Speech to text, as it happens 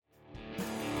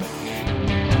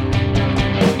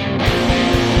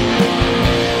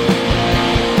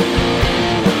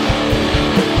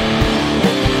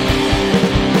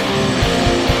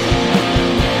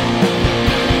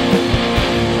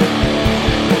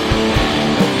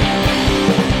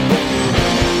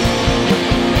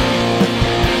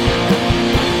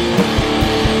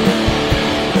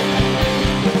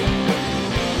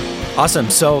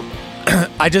Awesome. So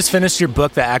I just finished your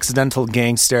book, The Accidental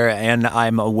Gangster, and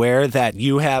I'm aware that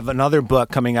you have another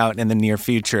book coming out in the near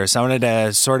future. So I wanted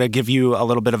to sort of give you a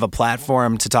little bit of a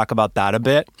platform to talk about that a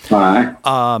bit. All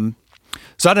right.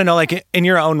 So I don't know, like in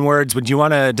your own words, would you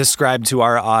want to describe to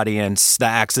our audience The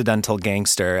Accidental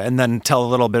Gangster and then tell a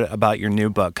little bit about your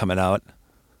new book coming out?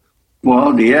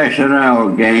 Well, The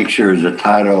Accidental Gangster is a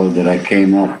title that I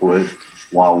came up with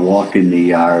while walking the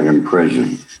yard in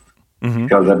prison.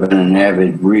 Because I've been an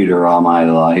avid reader all my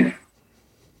life.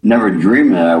 Never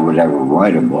dreamed that I would ever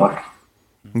write a book.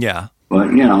 Yeah. But,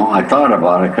 I thought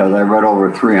about it because I read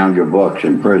over 300 books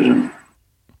in prison.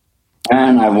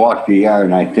 And I walked the yard,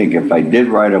 and I think if I did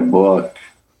write a book,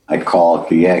 I'd call it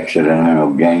The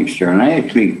Accidental Gangster. And I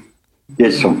actually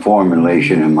did some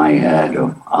formulation in my head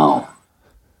of how.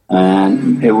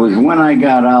 And it was when I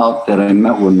got out that I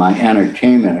met with my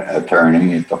entertainment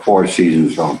attorney at the Four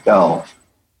Seasons Hotel.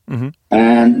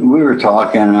 And we were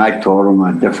talking, and I told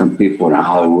him different people in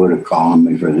Hollywood are calling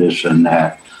me for this and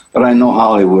that. But I know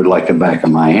Hollywood like the back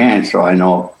of my hand, so I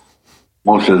know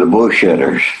most of the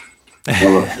bullshitters.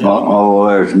 Although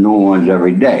there's new ones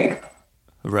every day.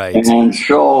 Right. And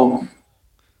so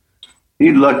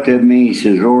he looked at me, he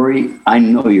says, Ori, I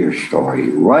know your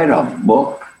story. Write a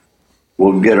book,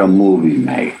 we'll get a movie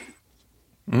made.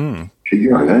 I said,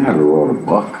 George, I never wrote a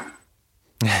book.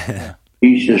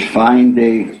 He says, find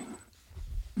a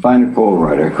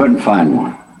co-writer. I couldn't find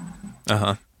one.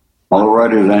 All the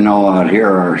writers I know out here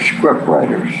are script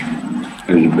writers.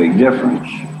 There's a big difference.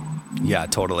 Yeah,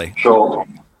 totally. So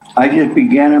I just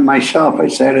began it myself. I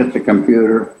sat at the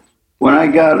computer. When I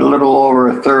got a little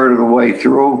over a third of the way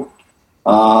through,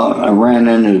 I ran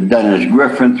into Dennis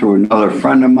Griffin through another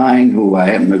friend of mine who I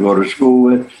happened to go to school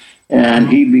with, and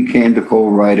he became the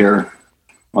co-writer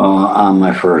on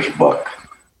my first book.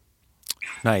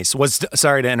 Nice.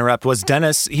 Sorry to interrupt. Was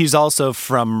Dennis, he's also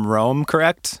from Rome,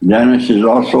 correct? Dennis is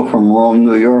also from Rome,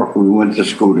 New York. We went to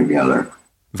school together.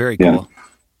 Very cool.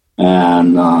 Yeah.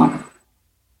 And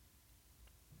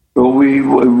so we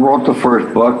wrote the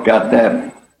first book, got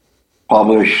that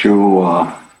published through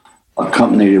a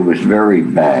company that was very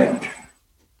bad.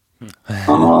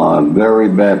 Very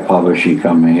bad publishing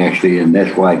company, actually, and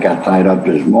that's why I got tied up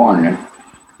this morning,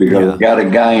 because I got a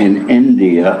guy in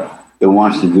India that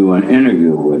wants to do an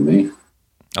interview with me.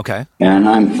 Okay. And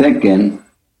I'm thinking,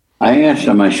 I asked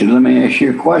him, I said, let me ask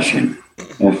you a question.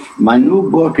 If my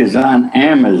new book is on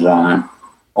Amazon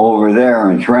over there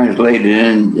and translated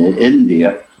into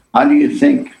India, how do you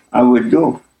think I would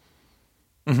do?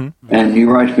 And he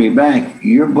writes me back,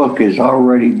 your book is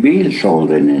already being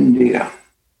sold in India.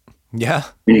 Yeah.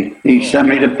 He sent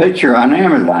me the picture on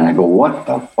Amazon. I go, what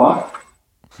the fuck?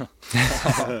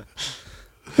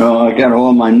 So I got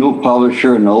all my new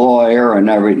publisher and the lawyer and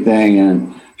everything,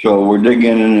 and so we're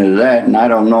digging into that, and I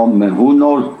don't know, who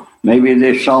knows, maybe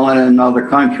they're selling it in other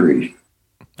countries.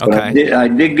 Okay. But I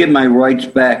did get my rights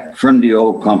back from the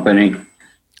old company,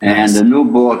 and the new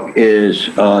book is,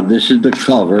 this is the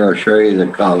cover, I'll show you the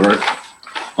cover,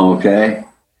 okay?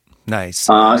 Nice.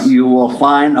 You will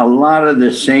find a lot of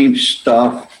the same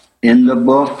stuff in the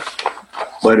book,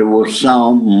 but it will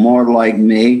sound more like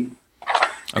me.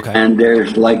 Okay. And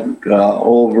there's like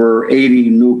over 80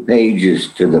 new pages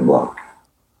to the book.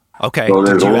 Okay. So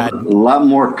there's a lot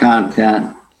more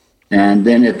content. And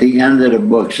then at the end of the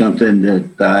book, something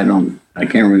that I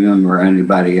can't remember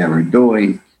anybody ever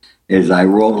doing, is I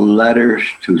wrote letters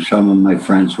to some of my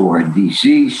friends who are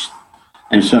deceased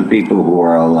and some people who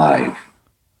are alive.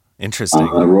 Interesting.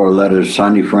 I wrote a letter to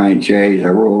Sonny Franchise. I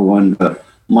wrote one to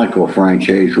Michael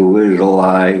Franchise, who is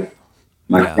alive.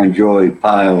 My friend Joey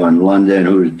Pyle in London,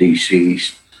 who's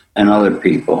deceased, and other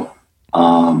people.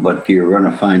 But you're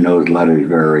going to find those letters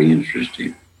very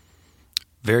interesting.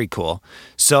 Very cool.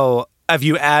 So have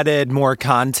you added more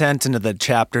content into the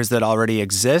chapters that already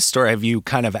exist, or have you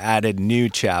kind of added new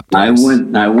chapters? I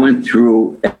went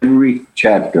through every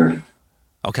chapter.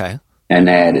 Okay. And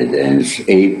added, and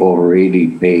it's over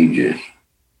 80 pages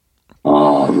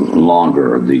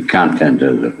longer, the content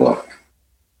of the book.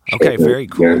 Okay, so very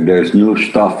cool. There's new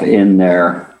stuff in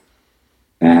there,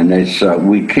 and it's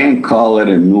we can't call it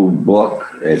a new book.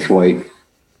 That's why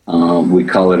we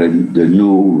call it the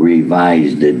new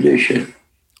revised edition.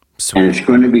 Sweet. And it's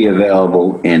going to be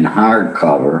available in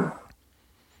hardcover,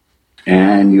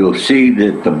 and you'll see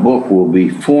that the book will be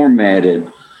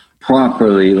formatted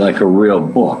properly like a real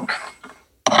book.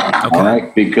 Okay. All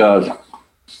right, because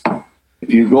if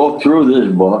you go through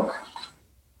this book,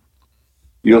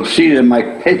 you'll see that my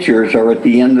pictures are at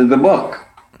the end of the book.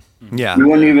 Yeah. You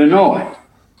wouldn't even know it.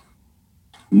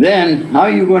 Then, how are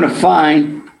you going to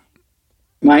find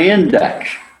my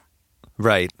index?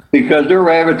 Right. because they're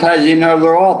advertising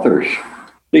other authors.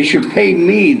 They should pay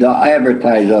me to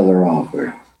advertise other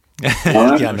authors.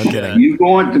 Yeah, no kidding. You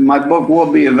go into my book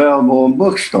will be available in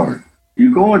bookstore.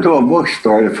 You go into a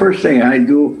bookstore, the first thing I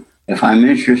do if I'm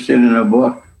interested in a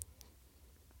book,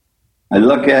 I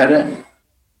look at it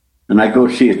and I go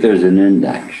see if there's an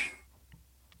index.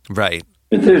 Right.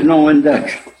 If there's no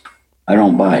index, I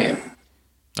don't buy it.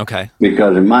 Okay.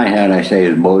 Because in my head, I say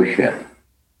it's bullshit.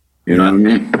 You know what I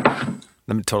mean?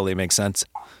 That totally makes sense.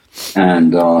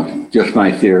 And just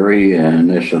my theory, and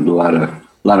there's a lot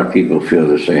of people feel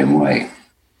the same way.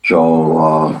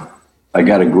 So I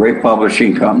got a great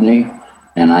publishing company,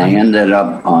 and I ended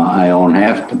up, I own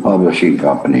half the publishing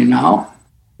company now.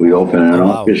 We opened an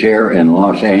office here in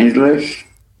Los Angeles,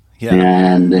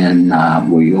 and then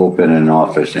we opened an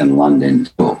office in London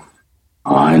too,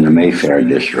 in the Mayfair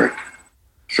district.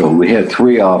 So we have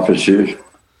 3 offices,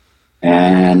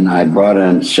 and I brought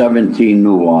in 17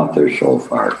 new authors so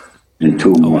far in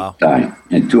 2 months' time.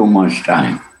 In 2 months'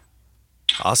 time.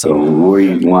 Awesome. So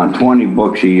we want 20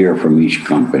 books a year from each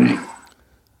company.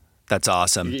 That's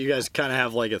awesome. You guys kind of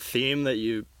have like a theme that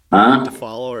you like to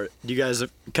follow, or do you guys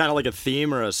have kind of like a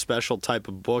theme or a special type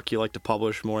of book you like to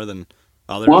publish more than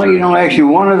others? Well, actually,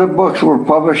 one of the books we're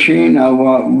publishing,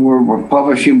 we're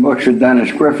publishing books with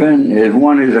Dennis Griffin.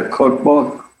 One is a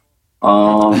cookbook.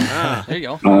 There you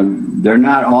go. They're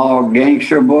not all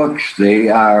gangster books. They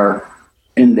are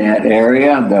in that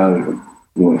area. A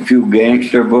few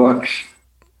gangster books.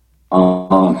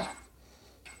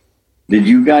 Did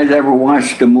you guys ever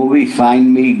watch the movie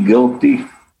Find Me Guilty?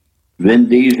 Vin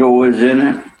Diesel was in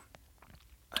it.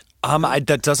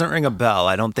 That doesn't ring a bell.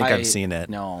 I don't think I've seen it.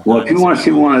 No. Well, if you want to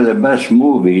see one of the best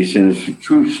movies, and it's a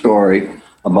true story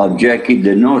about Jackie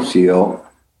D'Annunzio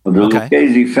of the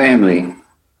Lucchese family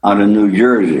out of New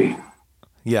Jersey.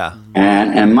 Yeah.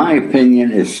 And in my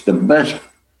opinion, it's the best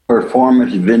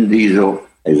performance Vin Diesel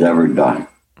has ever done.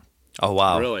 Oh,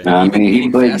 wow. Really? I mean, he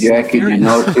played Jackie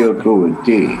D'Annunzio to a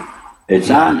T.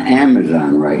 It's on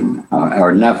Amazon right now,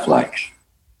 or Netflix.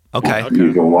 Okay.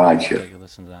 You can watch it.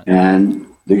 Listen to that. And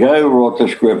the guy who wrote the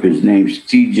script, his name's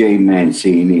T.J.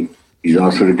 Mancini. He's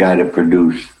also the guy that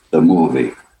produced the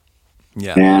movie.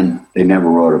 Yeah. And they never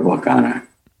wrote a book on it.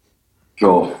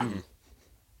 So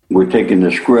we're taking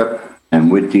the script,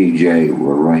 and with TJ,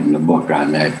 we're writing the book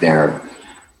on that there.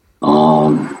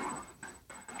 And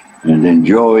then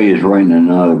Joey is writing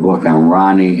another book on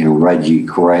Ronnie and Reggie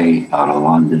Cray out of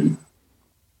London.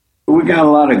 We got a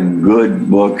lot of good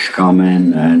books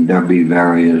coming, and there'll be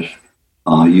various.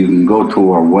 You can go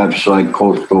to our website,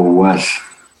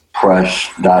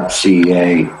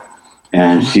 coastalwestpress.ca,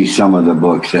 and see some of the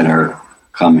books that are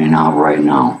coming out right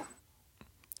now.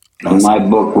 Awesome. And my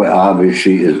book,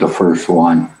 obviously, is the first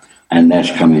one, and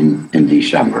that's coming in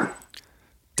December.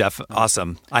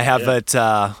 Awesome. I have it.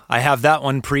 I have that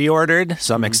one pre-ordered,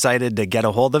 so I'm excited to get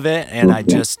a hold of it. And I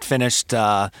just finished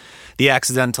The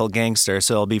Accidental Gangster,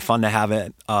 so it'll be fun to have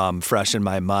it fresh in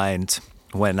my mind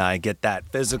when I get that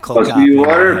physical copy. So you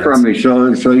ordered from me,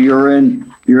 so you're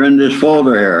in this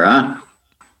folder here, huh?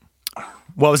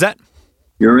 What was that?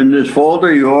 You're in this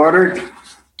folder. You ordered?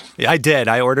 Yeah, I did.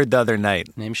 I ordered the other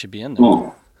night. Name should be in there.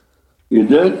 Oh, you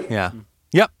did? Yeah.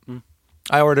 Yep.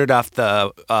 I ordered off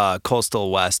the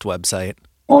Coastal West website.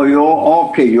 Oh, you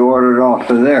ordered off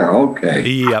of there. Okay.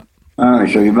 Yep. All right,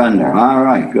 so you've been there. All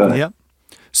right, good. Yep.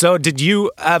 So did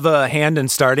you have a hand in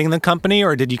starting the company,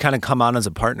 or did you kind of come on as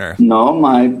a partner? No,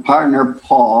 my partner,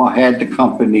 Paul, had the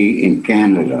company in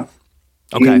Canada.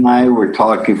 Okay. He and I were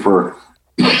talking for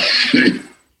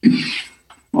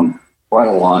quite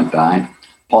a long time.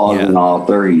 Paul's an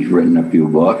author. He's written a few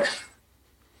books.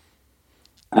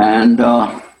 And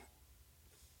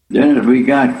then as we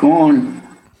got going,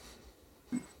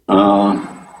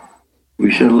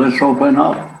 we said, let's open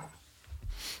up.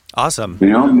 Awesome. You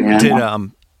know,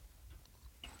 and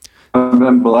I've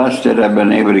been blessed that I've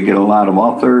been able to get a lot of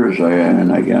authors,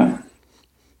 and I got a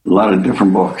lot of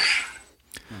different books.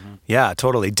 Yeah,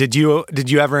 totally. Did you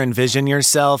ever envision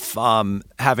yourself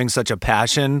having such a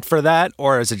passion for that,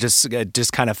 or is it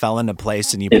just kind of fell into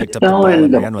place and you picked up the ball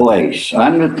and ran with it? It fell into place.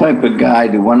 I'm the type of guy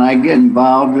that when I get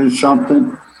involved in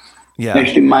something,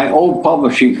 actually my old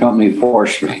publishing company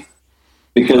forced me.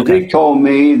 Because they told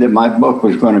me that my book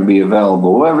was going to be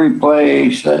available every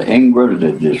place, Ingram's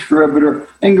the distributor.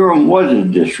 Ingram was a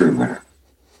distributor.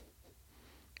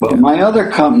 But my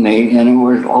other company, and it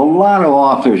was a lot of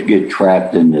authors get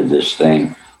trapped into this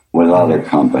thing with other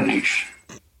companies.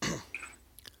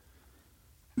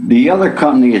 The other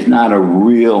company is not a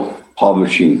real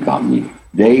publishing company.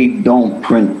 They don't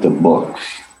print the books.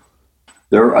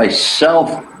 They're a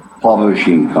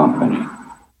self-publishing company.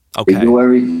 Okay. They do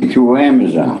everything through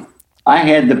Amazon. I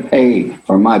had to pay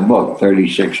for my book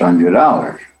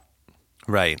 $3,600.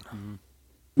 Right.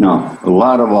 No, a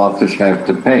lot of authors have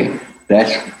to pay.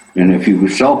 And if you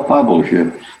self-publish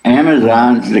it,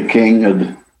 Amazon's the king of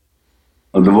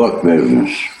the book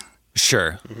business.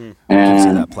 Sure. And Gives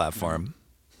you that platform.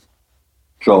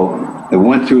 so it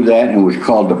went through that and it was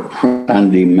called the print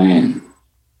on demand,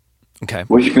 Okay.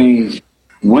 which means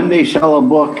when they sell a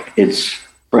book, it's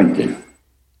printed.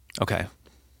 Okay.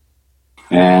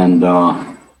 And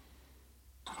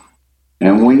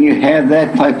when you have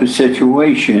that type of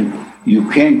situation, you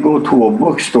can't go to a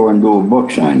bookstore and do a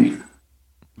book signing.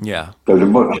 Yeah. Because the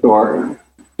bookstore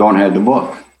don't have the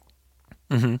book.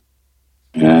 Mm-hmm.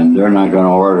 And they're not going to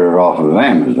order it off of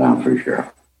Amazon for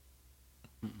sure.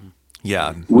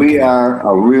 Yeah. We are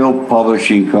a real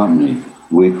publishing company.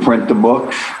 We print the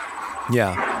books.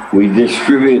 Yeah. We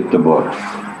distribute the books.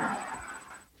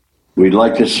 We'd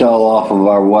like to sell off of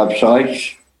our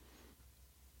websites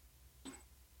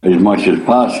as much as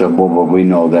possible, but we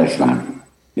know that's not.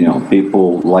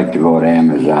 People like to go to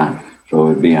Amazon,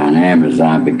 so it'd be on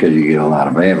Amazon because you get a lot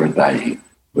of advertising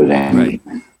with Amazon.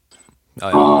 Right.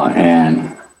 Oh, yeah.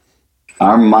 And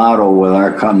our motto with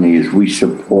our company is we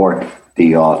support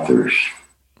the authors.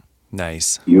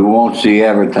 Nice. You won't see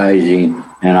advertising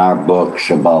in our books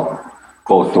about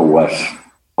Coastal West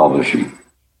Publishing.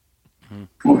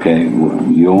 Okay?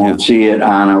 You won't see it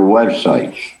on our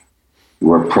websites.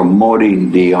 We're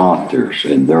promoting the authors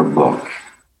and their books.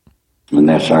 And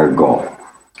that's our goal.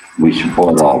 We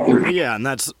support authors. Yeah, and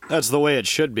that's the way it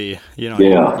should be.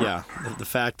 Yeah. The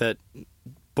fact that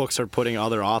books are putting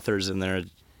other authors in there, it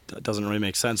doesn't really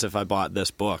make sense if I bought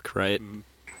this book, right?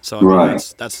 So I mean,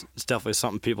 Right. that's definitely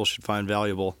something people should find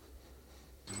valuable.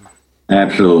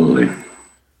 Absolutely.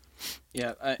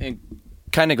 Yeah, and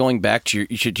kind of going back to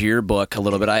your book a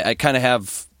little bit, I kind of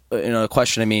have a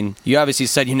question. I mean, you obviously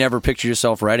said you never pictured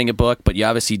yourself writing a book, but you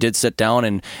obviously did sit down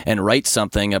and write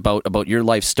something about your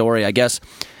life story. I guess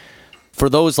for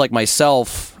those like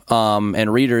myself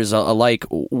and readers alike,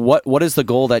 what is the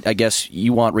goal that I guess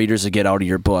you want readers to get out of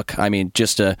your book? I mean,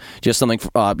 just something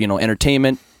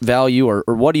entertainment value, or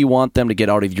what do you want them to get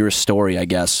out of your story? I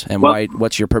guess, and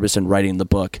what's your purpose in writing the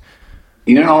book?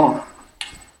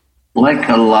 Like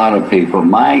a lot of people,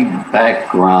 my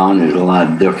background is a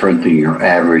lot different than your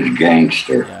average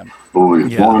gangster who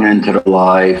was born into the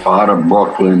life out of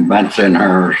Brooklyn,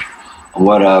 Bensonhurst,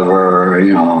 whatever.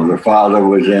 Their father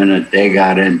was in it, they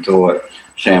got into it,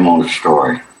 same old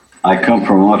story. I come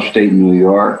from upstate New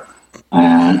York,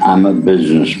 and I'm a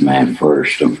businessman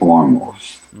first and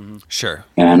foremost. Mm-hmm. Sure.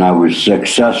 And I was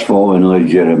successful in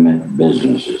legitimate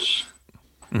businesses.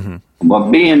 Mm-hmm.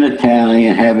 But being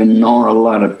Italian, having known a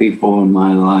lot of people in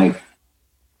my life,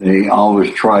 they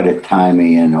always try to tie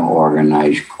me into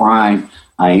organized crime.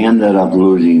 I ended up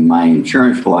losing my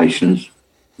insurance license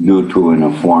due to an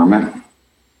informant.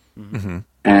 Mm-hmm.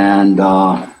 And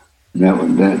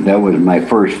that was my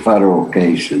first federal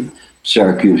case in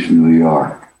Syracuse, New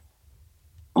York.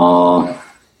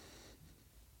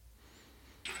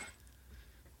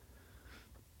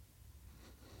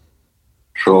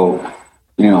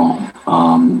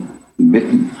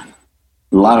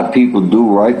 A lot of people do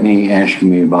write me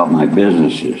asking me about my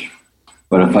businesses.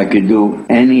 But if I could do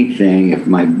anything, if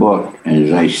my book,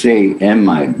 as I say in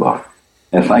my book,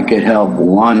 if I could help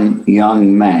one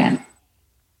young man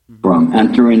from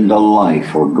entering the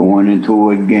life or going into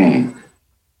a gang,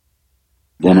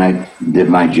 then I did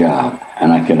my job.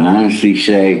 And I can honestly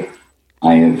say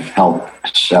I have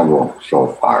helped several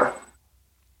so far.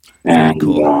 And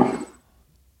cool.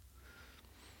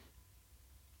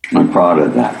 I'm proud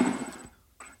of that.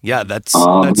 Yeah, that's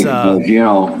because,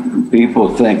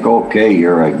 people think, okay,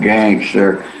 you're a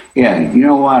gangster. Yeah, you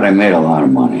know what? I made a lot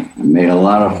of money. I made a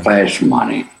lot of fast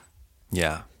money.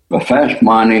 Yeah. But fast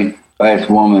money, fast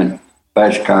woman,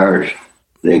 fast cars,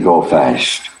 they go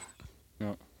fast.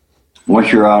 Yep.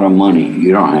 Once you're out of money,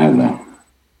 you don't have them.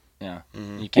 Yeah.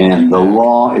 Mm-hmm. And the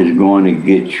law is going to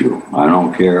get you. I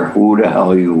don't care who the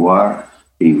hell you are.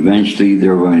 Eventually,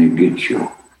 they're going to get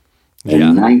you.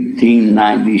 In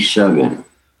 1997,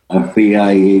 FBI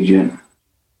agent,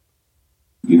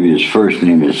 his first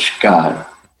name is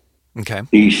Scott. Okay.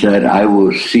 He said, I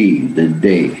will see the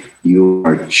day you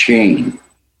are chained,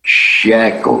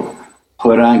 shackled,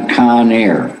 put on Con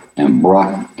Air, and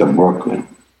brought to Brooklyn.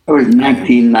 It was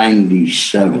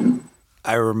 1997.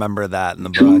 I remember that in the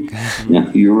book.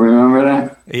 You remember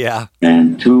that? Yeah.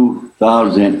 And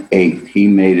 2008, he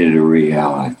made it a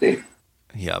reality.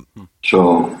 Yep.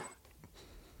 So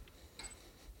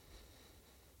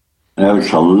that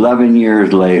was 11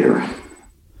 years later.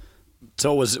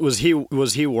 So was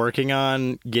he working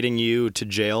on getting you to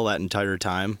jail that entire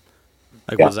time?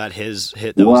 Like, Yeah. was that his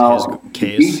hit? That was his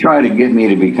case. He tried to get me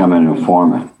to become an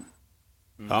informant.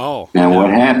 Oh. And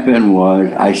what happened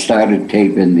was I started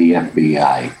taping the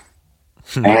FBI.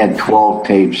 I had 12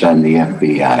 tapes on the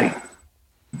FBI.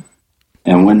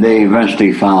 And when they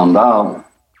eventually found out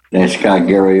that Scott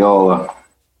Garriola,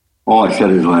 I said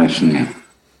his last name.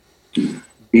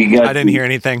 I didn't hear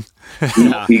anything.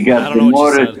 He got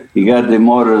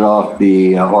demoted off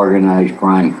the organized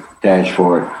crime task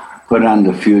force, put on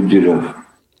the fugitive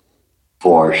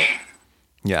force.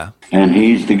 Yeah. And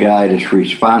he's the guy that's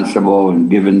responsible and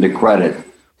given the credit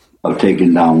of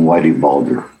taking down Whitey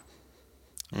Bulger.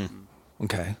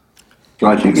 Okay. So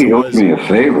I think he owes me a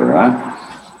favor,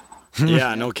 huh?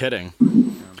 Yeah, no kidding.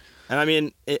 And I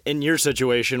mean, in your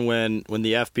situation, when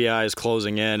the FBI is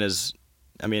closing in,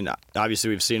 obviously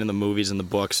we've seen in the movies and the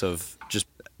books of just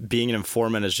being an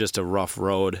informant is just a rough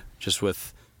road, just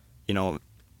with,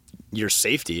 your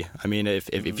safety. I mean,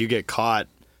 if you get caught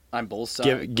on both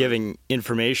sides giving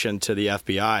information to the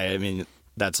FBI, I mean,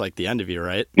 that's like the end of you,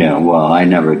 right? Yeah, well, I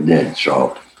never did,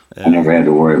 so I never had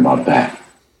to worry about that.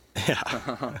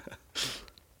 Yeah.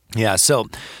 Yeah, so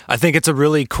I think it's a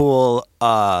really cool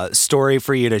story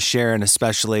for you to share, and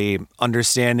especially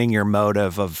understanding your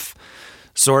motive of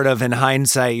sort of in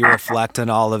hindsight, you reflect on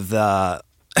all of the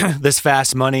this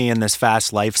fast money and this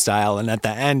fast lifestyle, and at the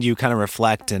end you kind of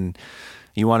reflect and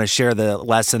you want to share the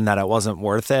lesson that it wasn't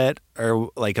worth it, or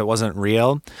like it wasn't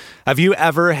real. Have you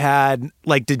ever had,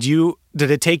 like, did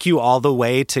it take you all the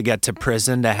way to get to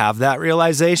prison to have that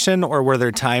realization, or were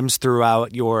there times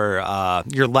throughout your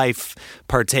life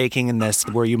partaking in this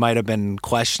where you might have been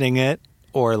questioning it,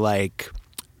 or like,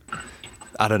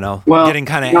 I don't know, getting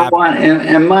kind of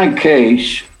in my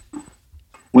case,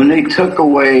 when they took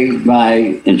away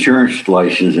my insurance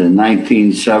license in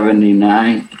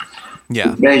 1979,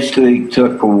 yeah, it basically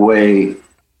took away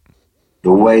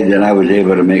the way that I was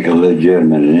able to make a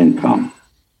legitimate income.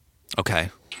 Okay.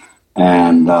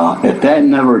 And if that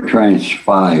never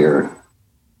transpired,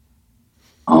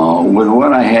 with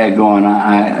what I had going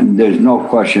on, there's no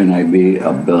question I'd be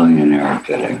a billionaire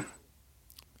today.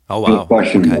 Oh, wow. No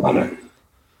question about it.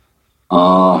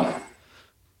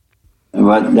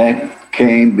 But that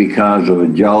came because of a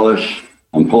jealous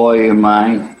employee of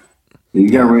mine. You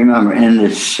got to remember, in the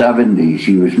 70s,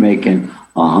 he was making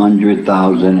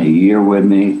 $100,000 a year with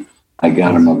me. I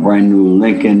got him a brand new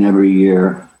Lincoln every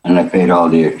year, and I paid all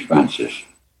the expenses.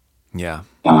 Yeah.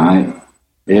 All right.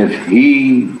 If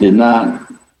he did not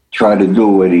try to do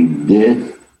what he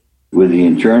did with the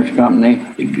insurance company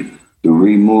to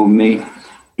remove me,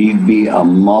 he'd be a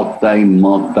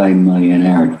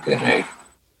multi-millionaire today.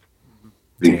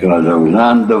 Because I was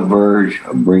on the verge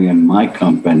of bringing my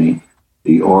company,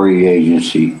 the Ori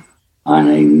Agency, on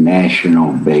a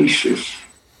national basis.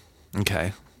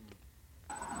 Okay.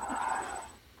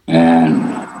 And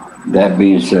that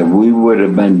being said, we would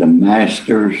have been the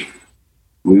masters.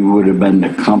 We would have been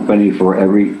the company for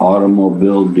every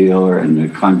automobile dealer in the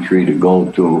country to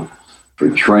go to for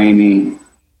training,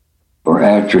 for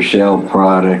after-sale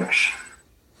products,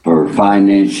 for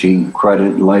financing,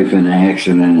 credit, life and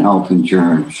accident, health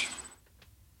insurance,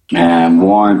 and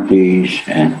warranties,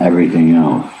 and everything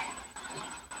else.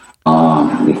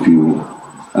 If you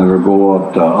ever go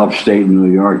up to upstate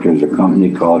New York, there's a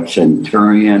company called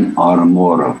Centurion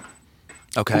Automotive.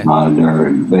 Okay.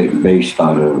 They're based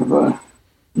out of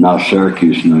now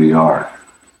Syracuse, New York.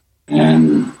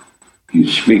 And you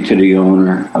speak to the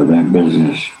owner of that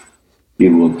business, he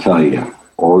will tell you,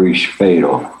 Ori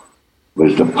Spado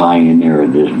was the pioneer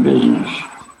of this business.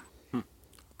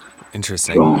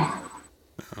 Interesting. So,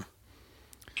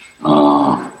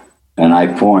 and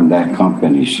I formed that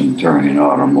company, Centurion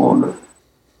Automotive.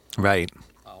 Right.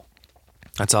 Wow.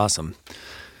 That's awesome.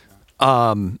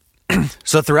 So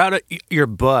throughout your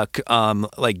book,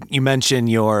 like you mentioned,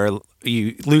 you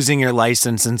losing your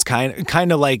license, and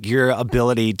kind of like your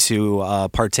ability to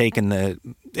partake in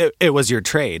it was your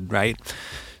trade, right?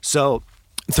 So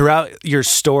throughout your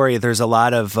story, there's a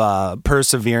lot of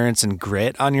perseverance and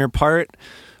grit on your part,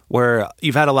 where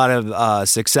you've had a lot of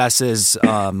successes,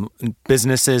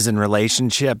 businesses and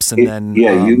relationships, and then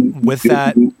you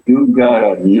got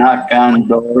to knock on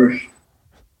doors.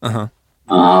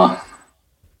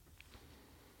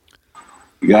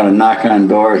 You got to knock on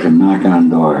doors and knock on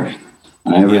doors.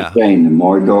 I was saying, the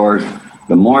more doors,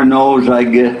 the more no's I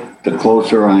get, the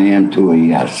closer I am to a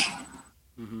yes.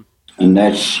 Mm-hmm. And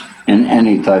that's in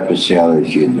any type of sale that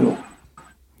you do.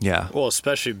 Yeah. Well,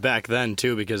 especially back then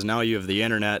too, because now you have the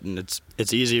internet, and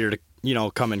it's easier to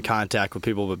come in contact with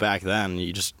people, but back then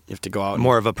you have to go out.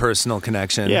 More of a personal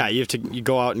connection. Yeah, you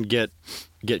go out and get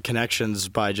connections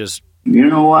by just. You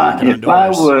know what? If I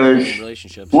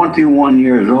was 21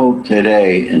 years old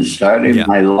today and started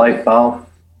my life out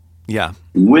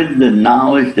with the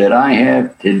knowledge that I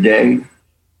have today,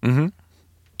 and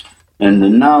the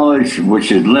knowledge,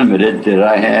 which is limited, that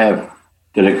I have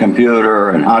to the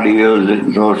computer and how to use it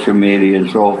and social media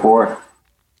and so forth,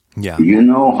 you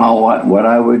know what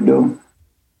I would do?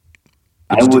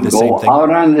 I would go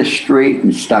out on the street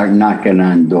and start knocking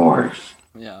on doors.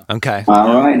 Yeah. Okay.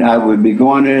 All right. I would be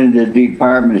going into the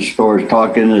department stores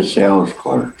talking to sales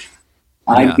clerks.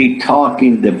 I'd be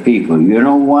talking to people. You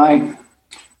know why?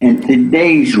 In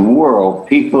today's world,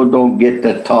 people don't get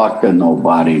to talk to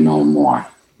nobody no more.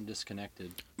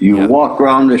 Disconnected. You walk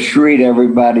around the street,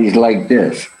 everybody's like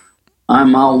this.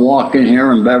 I'm out walking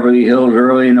here in Beverly Hills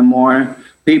early in the morning.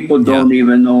 People don't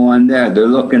even know I'm there. They're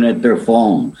looking at their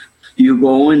phones. You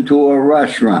go into a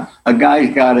restaurant. A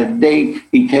guy's got a date.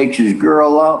 He takes his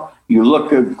girl out. You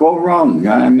go around.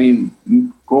 I mean,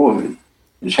 go.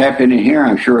 It's happening here.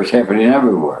 I'm sure it's happening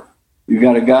everywhere. You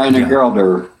got a guy and a girl.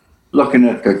 They're looking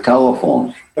at their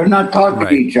telephones. They're not talking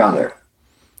to each other.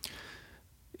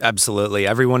 Absolutely.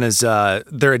 Everyone is,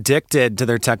 they're addicted to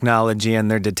their technology and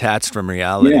they're detached from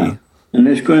reality. Yeah. And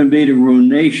it's going to be the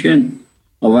ruination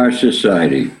of our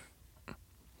society.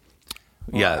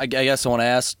 Well, I guess I want to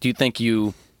ask, do you think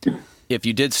if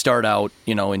you did start out,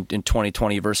 in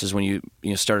 2020 versus when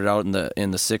you started out in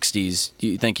the 60s, do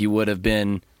you think you would have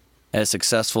been as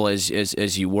successful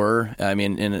as you were? I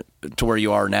mean, to where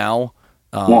you are now?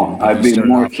 Well, I'd be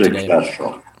more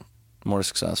successful. Today? More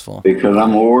successful. Because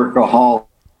I'm a workaholic.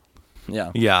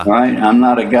 Yeah. Yeah. Right? I'm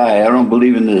not a guy. I don't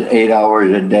believe in this 8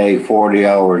 hours a day, 40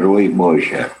 hours a week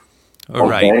bullshit. All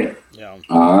right. Yeah.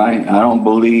 All right.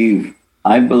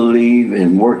 I believe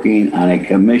in working on a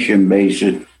commission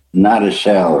basis, not a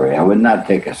salary. I would not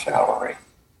take a salary.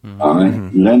 All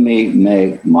right. Let me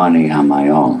make money on my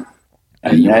own.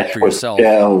 And that's what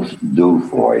sales do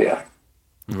for you.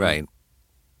 Right.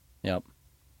 Yep.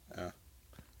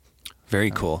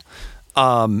 Very cool.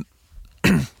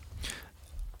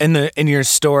 In your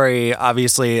story,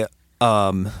 obviously,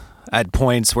 at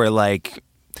points where you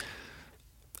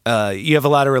have a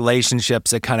lot of relationships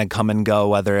that kind of come and go,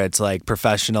 whether it's like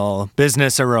professional,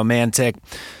 business, or romantic.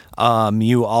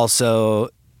 You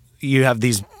have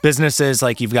these businesses,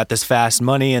 like you've got this fast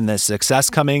money and this success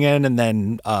coming in, and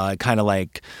then kind of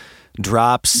like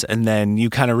drops, and then you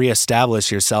kind of reestablish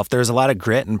yourself. There's a lot of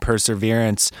grit and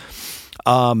perseverance.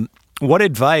 What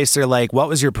advice or what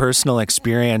was your personal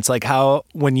experience? Like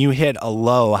when you hit a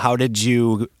low, how did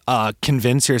you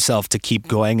convince yourself to keep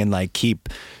going and keep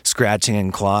scratching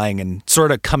and clawing and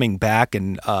sort of coming back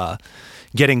and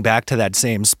getting back to that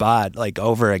same spot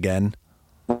over again?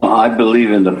 I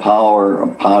believe in the power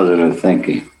of positive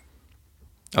thinking.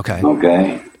 Okay.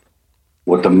 Okay.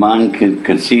 What the mind can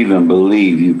conceive and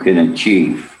believe, you can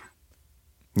achieve.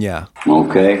 Yeah.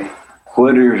 Okay.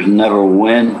 Quitters never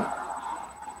win.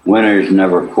 Winners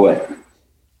never quit.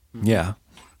 Yeah.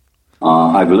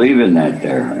 I believe in that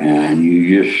there, and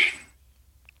you just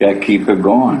got to keep it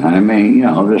going. I mean,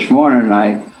 this morning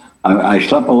I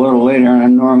slept a little later than I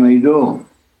normally do.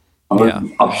 I was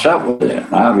upset with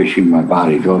it. Obviously, my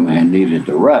body told me I needed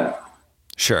to rest.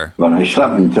 Sure. But I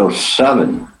slept until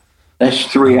 7. That's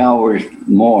 3 hours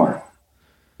more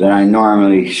than I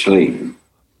normally sleep.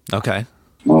 Okay.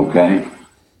 Okay.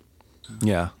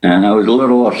 Yeah. And I was a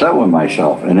little upset with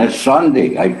myself. And it's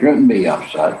Sunday. I couldn't be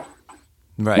upset.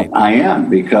 Right. But I am,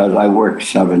 because I work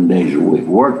 7 days a week.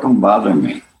 Work don't bother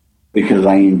me because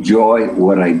I enjoy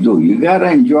what I do. You got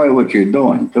to enjoy what you're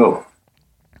doing, too.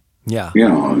 Yeah.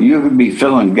 You could be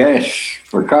filling gas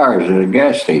for cars at a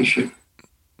gas station.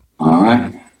 All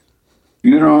right?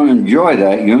 You don't enjoy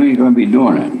that, you ain't going to be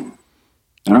doing it.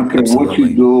 I don't care what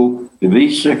you do. To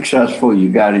be successful, you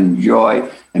got to enjoy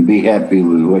and be happy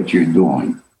with what you're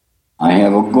doing. I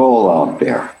have a goal out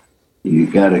there. You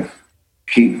got to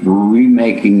keep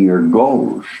remaking your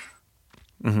goals.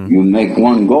 You make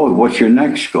one goal. What's your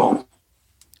next goal?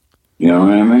 You know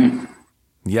what I mean?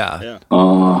 Yeah.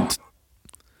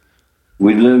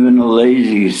 We live in a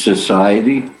lazy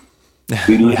society.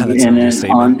 We live in an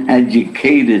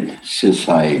uneducated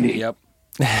society. Yep.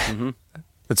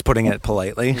 That's putting it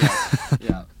politely.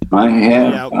 Yeah. I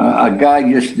have a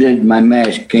guy just did my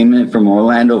mask, came in from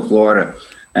Orlando, Florida,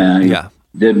 and he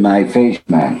did my face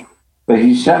mask. But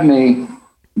he sent me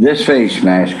this face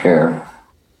mask here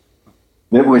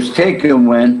that was taken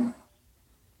when,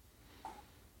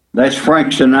 that's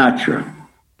Frank Sinatra.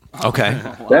 Okay.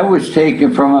 That was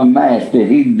taken from a mask that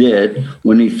he did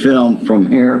when he filmed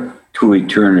From Here to to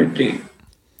eternity.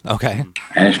 Okay.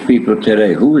 Ask people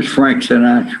today, who is Frank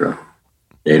Sinatra?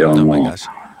 They don't know. Oh my gosh.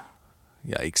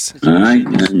 Yikes. All right,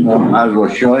 and I might as well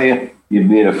show you. You'd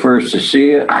be the first to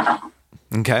see it.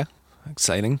 Okay.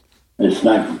 Exciting. It's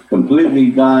not completely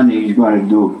done. He's going to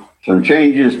do some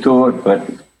changes to it, but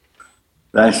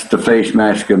that's the face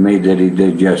mask of me that he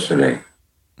did yesterday.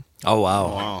 Oh, wow.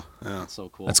 Wow. Yeah, so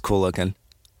cool. That's cool looking.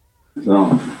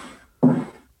 So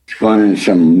it's going in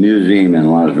some museum in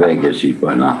Las Vegas he's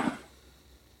putting on.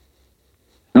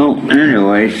 No,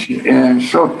 anyways, and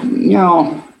so,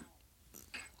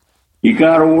 you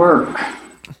got to work.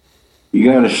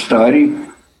 You got to study.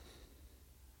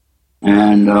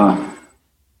 And,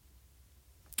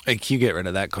 Hey, can you get rid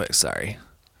of that quick? Sorry,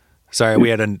 we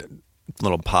had a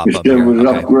little pop up it here. was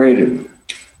Okay. upgraded.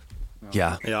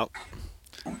 Yeah. Yep.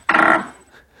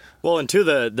 Well, and two,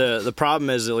 the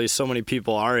problem is, at least so many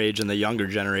people our age and the younger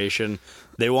generation,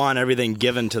 they want everything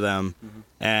given to them.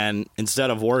 And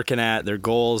instead of working at their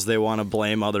goals, they want to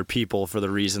blame other people for the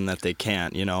reason that they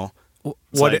can't, It's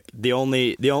What like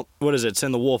what is it? It's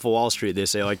in the Wolf of Wall Street. They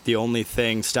say, like, the only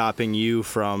thing stopping you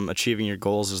from achieving your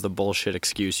goals is the bullshit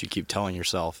excuse you keep telling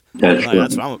yourself. That's Like,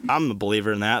 good. I'm a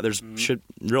believer in that. There's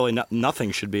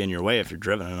nothing should be in your way if you're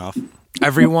driven enough.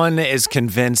 Everyone is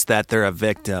convinced that they're a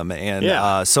victim,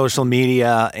 and social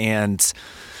media and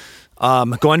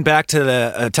going back to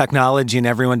the technology and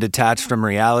everyone detached from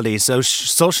reality. So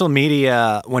social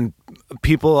media, when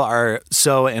people are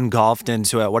so engulfed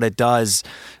into it, what it does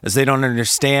is they don't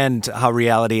understand how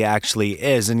reality actually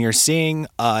is. And you're seeing,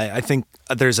 I think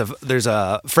there's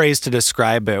a phrase to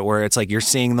describe it where it's like you're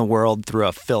seeing the world through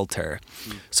a filter.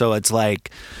 So it's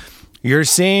like you're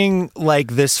seeing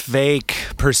like this fake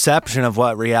perception of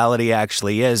what reality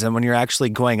actually is. And when you're actually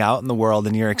going out in the world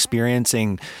and you're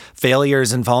experiencing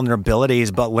failures and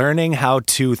vulnerabilities, but learning how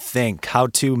to think, how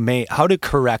to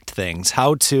correct things,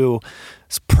 how to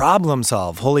problem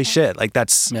solve. Holy shit. Like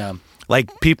that's,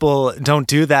 like people don't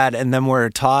do that. And then we're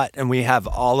taught and we have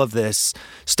all of this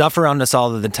stuff around us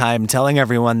all of the time telling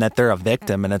everyone that they're a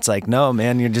victim. And it's like, no,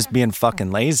 man, you're just being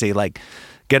fucking lazy. Like,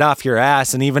 get off your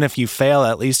ass, and even if you fail,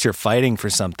 at least you're fighting for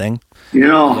something.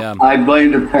 I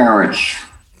blame the parents.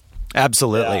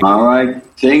 Absolutely. All right?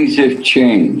 Things have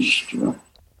changed.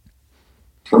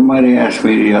 Somebody asked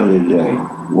me the other day,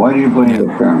 why do you blame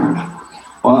the parents?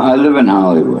 Well, I live in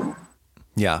Hollywood.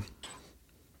 Yeah.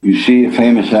 You see a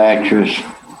famous actress,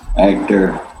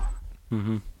 actor,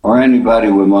 or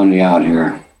anybody with money out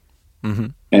here,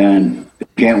 and they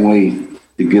can't wait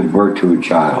to give birth to a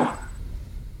child.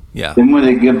 Yeah. Then when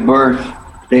they give birth,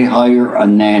 they hire a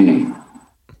nanny.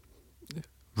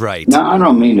 Right. Now, I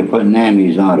don't mean to put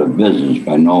nannies out of business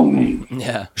by no means.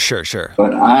 Yeah. Sure.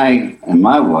 But I and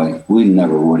my wife, we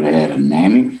never would have had a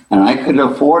nanny, and I could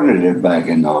have afforded it back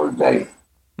in those days.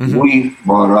 We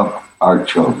brought up our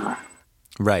children.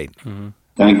 Right.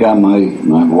 Thank God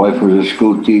my wife was a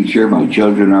school teacher. My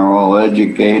children are all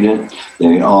educated.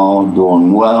 They all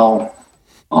doing well.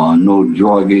 No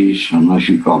druggies, unless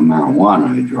you call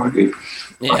marijuana a druggie.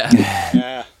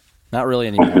 Yeah. Not really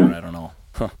anymore. I don't know.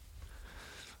 Huh.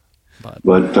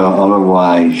 But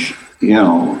otherwise,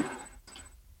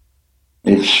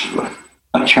 it's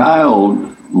a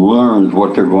child learns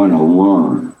what they're going to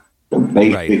learn, the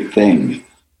basic things,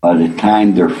 by the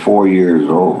time they're 4 years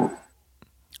old.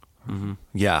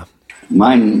 Yeah.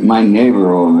 My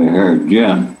neighbor over here,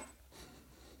 Jim,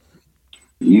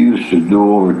 he used to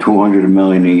do over $200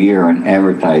 million a year in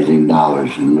advertising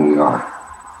dollars in New York.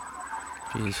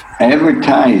 Jeez.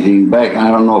 Advertising back,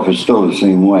 I don't know if it's still the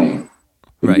same way.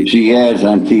 Right. You see ads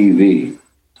on TV.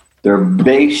 They're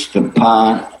based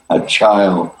upon a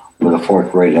child with a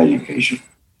fourth grade education,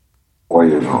 4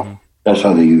 years old. That's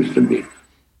how they used to be.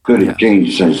 Could have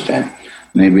changed since then.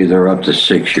 Maybe they're up to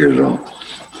 6 years old.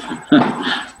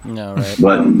 No, right.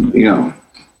 But,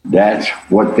 that's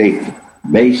what they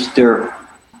base their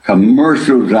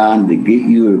commercials on to get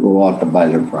you to go out to buy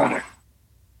their product.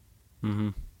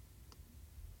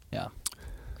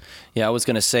 Yeah, I was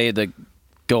going to say to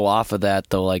go off of that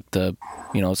though, like the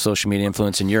social media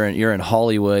influence, and you're in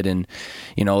Hollywood, and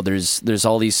there's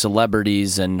all these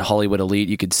celebrities and Hollywood elite,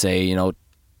 you could say,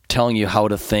 telling you how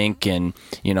to think and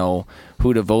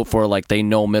who to vote for, like they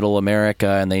know middle America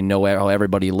and they know how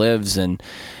everybody lives, and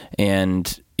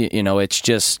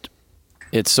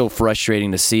it's so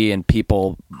frustrating to see, and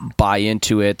people buy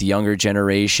into it, the younger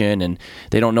generation, and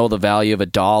they don't know the value of a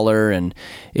dollar, and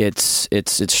it's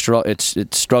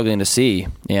struggling to see,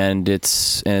 and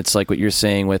it's like what you're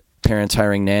saying with parents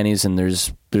hiring nannies, and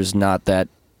there's not that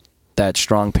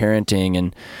strong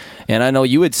parenting, And I know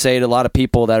you would say to a lot of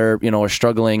people that are, are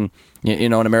struggling,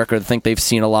 in America, to think they've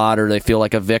seen a lot or they feel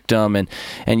like a victim.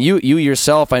 And you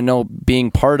yourself, I know,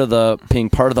 being part of the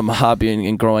mob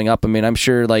and growing up, I mean, I'm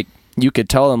sure like you could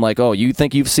tell them like, oh, you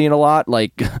think you've seen a lot?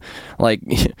 Like, I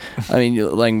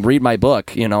mean, like read my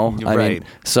book, I mean,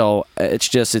 so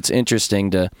it's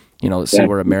interesting to, see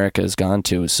where America has gone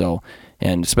to. So,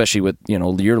 and especially with,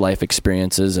 your life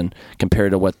experiences and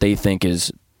compared to what they think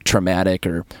is traumatic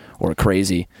or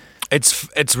crazy.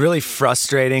 It's really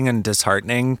frustrating and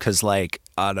disheartening because, like,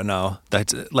 I don't know,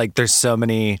 that's like there's so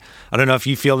many. I don't know if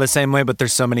you feel the same way, but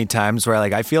there's so many times where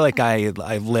like I feel like I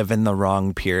live in the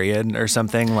wrong period or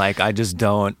something. Like I just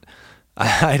don't.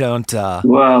 I don't.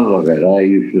 Well, look, I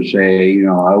used to say,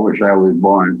 I wish I was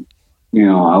born.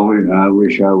 I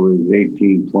wish I was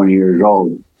 18, 20 years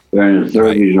old during the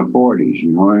 30s and 40s.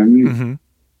 You know what I mean? Mm-hmm.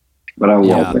 But I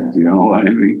wasn't. You know what I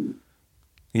mean?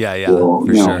 Yeah, so,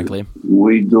 for sure.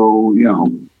 We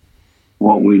do,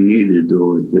 what we need to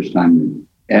do at this time,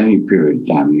 any period of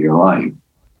time of your life.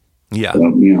 Yeah.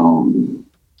 But,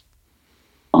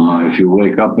 if you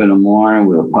wake up in the morning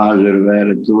with a positive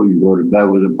attitude, you go to bed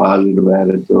with a positive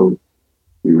attitude,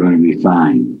 you're going to be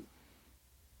fine.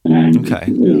 And as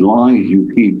long as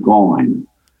you keep going.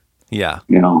 Yeah.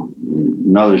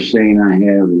 Another saying I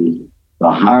have is, the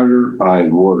harder I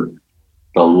work,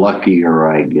 the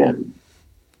luckier I get.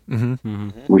 Mm-hmm.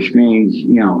 Mm-hmm. Which means,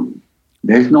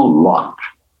 there's no luck.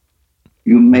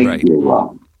 You make your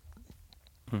luck.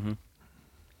 Mm-hmm.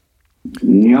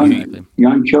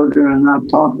 Young children are not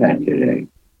taught that today.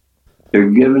 They're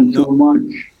given too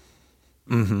much.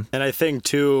 Mm-hmm. And I think,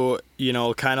 too,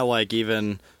 kind of like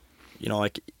even,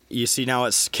 like you see now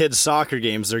at kids' soccer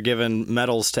games, they're giving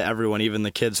medals to everyone, even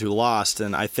the kids who lost.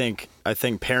 And I think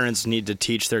parents need to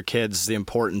teach their kids the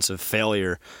importance of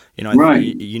failure. You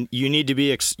need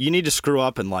to screw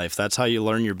up in life. That's how you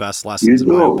learn your best lessons. You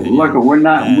do. Look,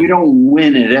 we don't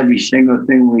win at every single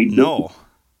thing we do. No.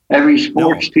 Every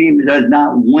sports team does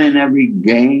not win every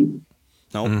game.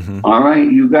 No. Mm-hmm. All right,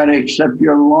 you got to accept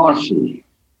your losses.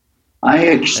 I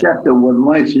accepted what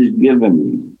life has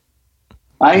given me.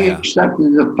 I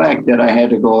accepted the fact that I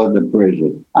had to go to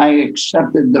prison. I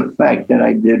accepted the fact that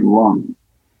I did wrong.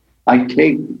 I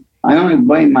only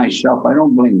blame myself. I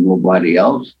don't blame nobody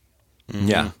else.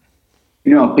 Yeah.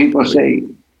 People say,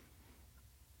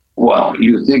 well,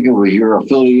 you think it was your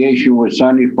affiliation with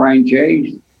Sonny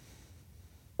Franchise?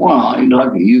 Well,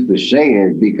 lucky you could say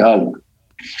it because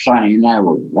Sonny and I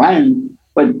were friends,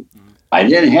 but I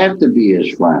didn't have to be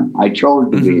his friend. I chose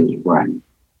to be his friend.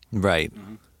 Right.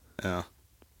 Yeah.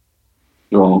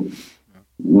 So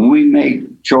we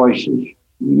make choices.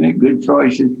 We make good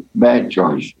choices, bad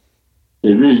choices.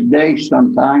 To this day,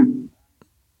 sometimes,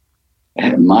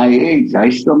 at my age, I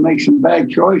still make some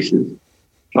bad choices.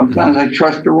 Sometimes I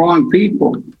trust the wrong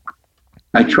people.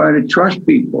 I try to trust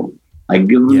people. I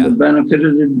give them the benefit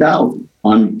of the doubt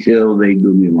until they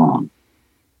do me wrong.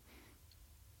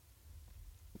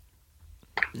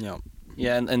 Yeah.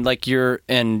 Yeah, and like you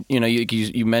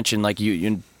mentioned like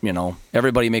you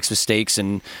everybody makes mistakes,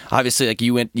 and obviously like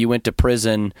you went to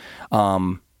prison,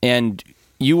 and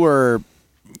you were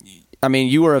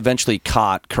eventually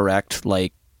caught, correct?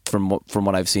 Like from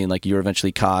what I've seen, like you were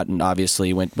eventually caught, and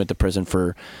obviously went to prison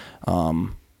for,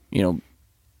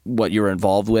 what you were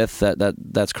involved with.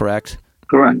 That's correct.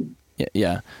 Correct.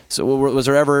 Yeah. So was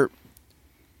there ever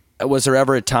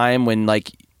a time when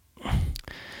like,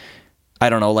 I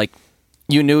don't know, like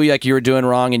you knew like you were doing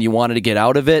wrong and you wanted to get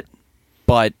out of it,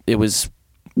 but it was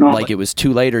it was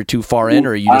too late or too far in,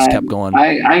 or you just kept going?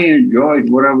 I enjoyed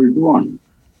what I was doing.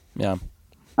 Yeah.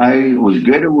 I was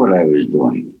good at what I was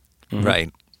doing. Right.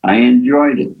 I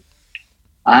enjoyed it.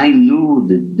 I knew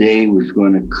the day was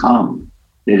going to come,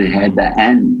 that it had to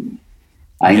end.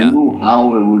 I knew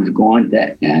how it was going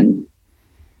to end,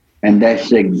 and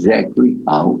that's exactly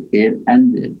how it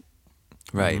ended.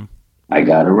 Right. I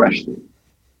got arrested.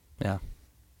 Yeah.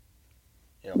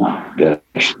 No, did I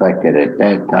expect it at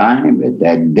that time, at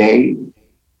that day?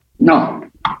 No.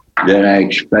 Did I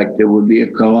expect it would be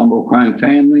a Colombo crime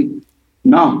family?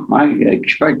 No. I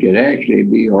expected actually to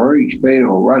be Ori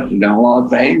Spado arrested in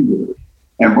Los Angeles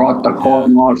and brought to court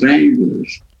in Los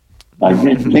Angeles. I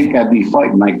didn't think I'd be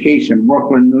fighting my case in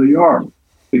Brooklyn, New York,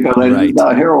 because I lived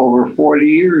out here over 40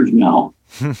 years now.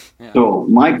 So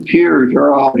my peers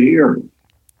are out here.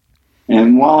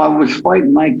 And while I was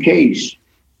fighting my case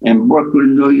in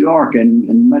Brooklyn, New York, and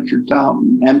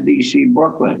Metrotown, MDC,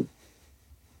 Brooklyn,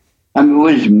 I mean, it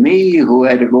was me who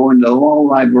had to go into the law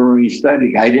library and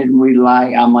study. I didn't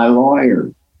rely on my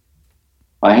lawyer.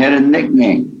 I had a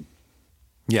nickname.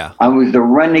 Yeah. I was the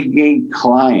renegade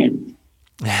client.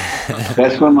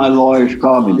 That's what my lawyers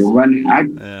call me. They're running.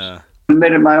 I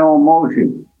submitted my own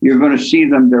motion. You're going to see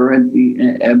them. They're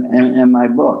in my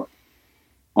book.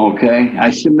 Okay?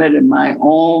 I submitted my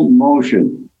own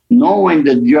motion, knowing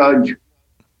the judge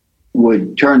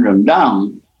would turn them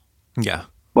down. Yeah.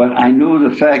 But I knew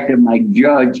the fact that my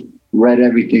judge read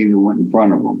everything that went in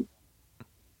front of him.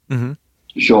 Mm-hmm.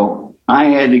 So I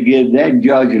had to give that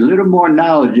judge a little more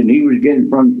knowledge than he was getting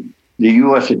from the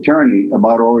U.S. attorney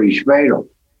about Ori Spado.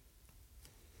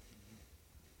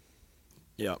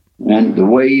 Yep. And the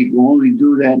way you can only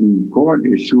do that in court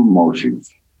is through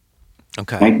motions.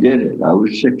 Okay. I did it. I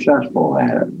was successful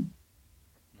at it.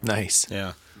 Nice.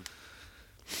 Yeah.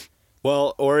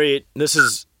 Well, Ori, this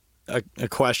is a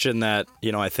question that,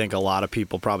 I think a lot of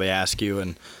people probably ask you,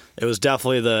 and it was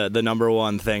definitely the number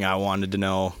one thing I wanted to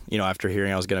know, after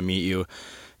hearing I was going to meet you.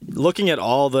 Looking at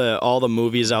all the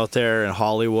movies out there in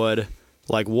Hollywood,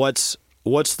 like what's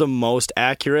the most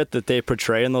accurate that they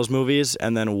portray in those movies,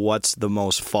 and then what's the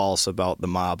most false about the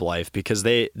mob life? Because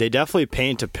they definitely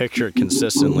paint a picture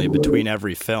consistently between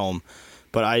every film,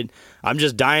 but I'm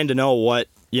just dying to know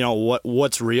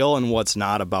what's real and what's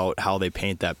not about how they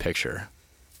paint that picture.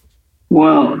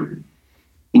 Well,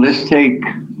 let's take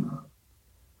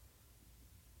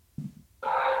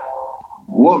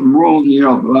what role,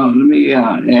 let me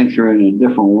answer in a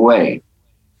different way.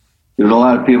 There's a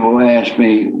lot of people who ask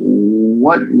me,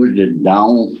 what was the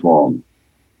downfall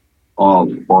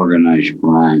of organized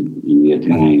crime in the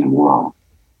Italian world?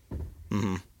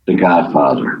 Mm-hmm. The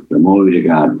Godfather, the movie The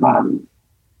Godfather.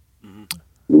 Mm-hmm.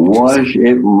 Was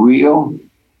it real?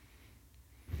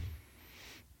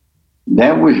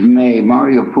 That was made.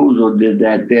 Mario Puzo did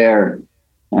that there,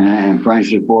 and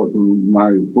Francis Ford from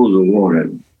Mario Puzo wrote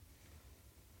it.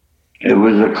 It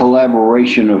was a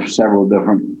collaboration of several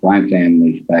different crime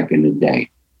families back in the day.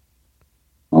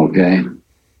 Okay?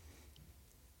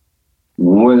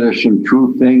 Were there some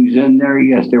true things in there?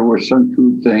 Yes, there were some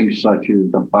true things, such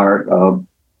as the part of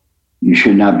you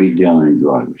should not be dealing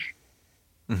drugs.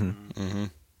 Mm-hmm. Mm-hmm.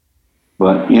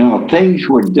 But, things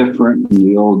were different in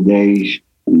the old days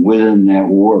within that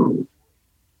world,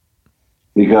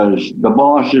 because the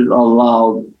bosses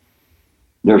allowed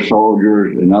their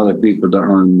soldiers and other people to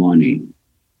earn money,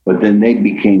 but then they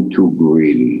became too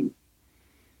greedy.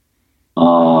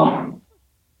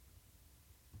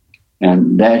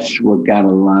 And that's what got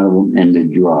a lot of them into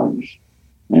drugs.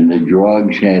 And the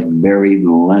drugs had very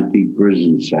lengthy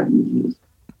prison sentences.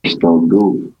 They still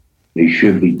do. They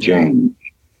should be changed.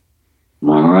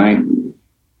 All right?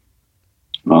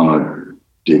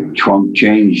 Did Trump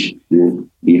change?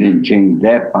 He didn't change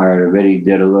that part of it. He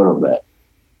did a little bit.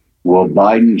 Will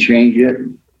Biden change it?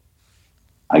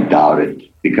 I doubt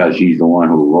it, because he's the one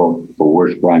who wrote the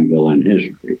worst crime bill in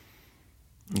history.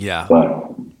 Yeah. But,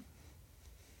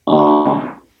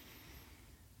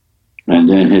 and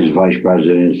then his vice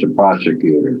president is the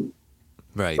prosecutor.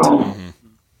 Right. So,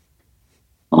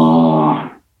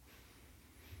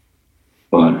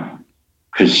 but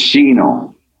Casino.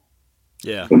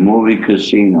 Yeah. The movie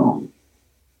Casino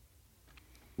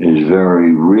is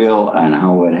very real on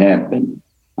how it happened.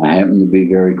 I happen to be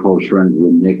very close friends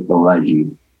with Nick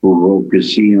Pileggi, who wrote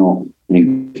Casino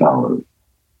and Goodfellas.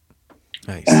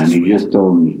 Nice. And he just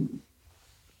told me,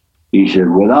 he said,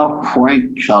 without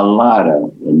Frank Collada,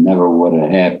 it never would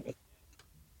have happened.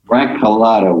 Frank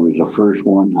Collada was the first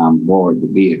one on board to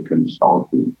be a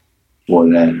consultant for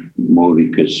that movie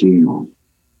Casino.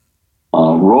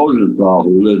 Rosenthal,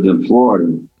 who lived in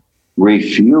Florida,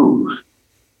 refused.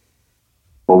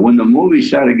 But when the movie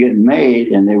started getting made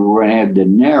and they were going to have De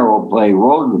Niro play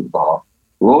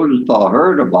Rosenthal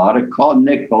heard about it, called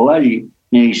Nick Pileggi,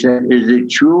 and he said, is it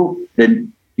true that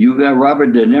you got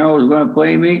Robert De Niro is going to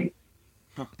play me?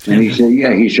 And he said,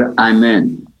 yeah. He said, I'm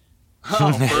in.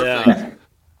 Oh, perfect. Right.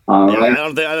 I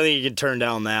don't think you can turn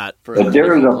down that. But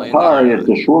there's a part at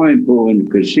the swimming pool in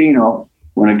the casino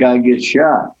when a guy gets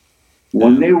shot.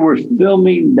 When they were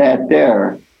filming that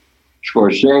there,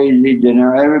 Scorsese, De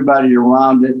Niro, everybody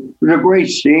around it, it was a great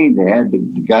scene. They had the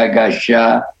guy got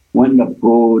shot, went in the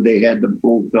pool, they had the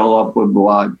pool fill up with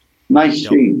blood. Nice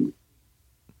scene.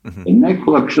 Mm-hmm. And Nick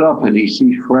looks up and he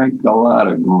sees Frank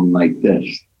Collada going like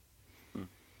this.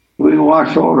 We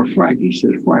walks over to Frank. He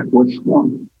says, Frank, what's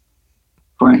wrong?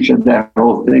 Frank said that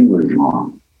whole thing was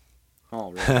wrong.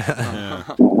 Oh, really?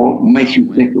 What makes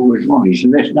you think it was wrong? He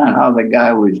said, that's not how the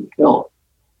guy was killed.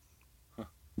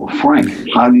 Well, Frank,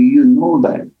 how do you know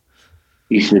that?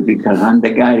 He said, because I'm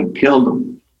the guy that killed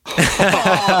him.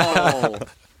 Oh.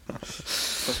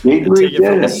 They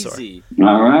redid it.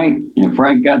 All right? And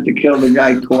Frank got to kill the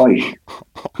guy twice.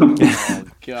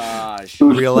 gosh.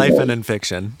 Real life and in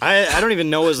fiction. I don't even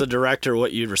know as a director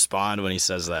what you'd respond when he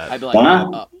says that. I'd be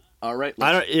like, all right.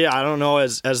 I don't know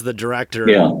as the director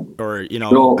or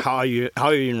So, how you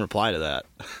even reply to that.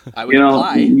 I would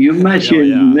reply. You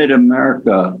mentioned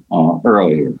Mid-America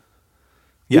earlier.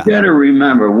 Yeah. You got to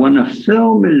remember, when a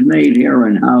film is made here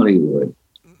in Hollywood,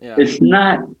 it's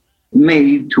not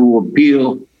made to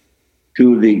appeal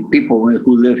to the people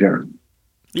who live here.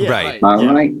 Yeah. Right.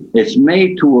 All right? It's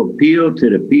made to appeal to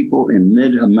the people in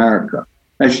Mid-America.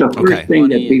 That's the first thing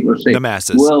that people say. The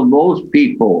masses. Well, those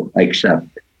people accept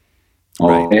it.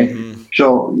 Okay? Mm-hmm.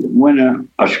 So when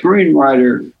a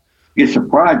screenwriter gets a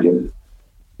project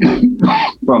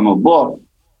from a book,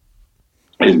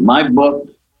 is my screenplay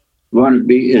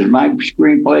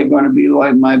going to be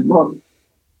like my book?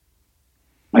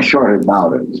 I sort of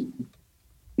doubt it.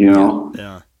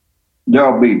 Yeah.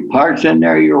 There'll be parts in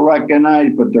there you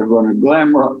recognize, but they're going to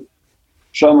glamour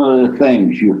some of the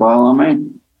things. You follow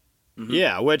me?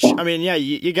 Yeah, which I mean,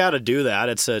 you got to do that.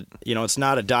 It's it's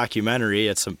not a documentary.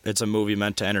 It's a movie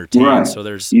meant to entertain. Right. So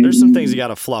there's some things you got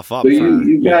to fluff up. So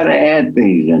you got to add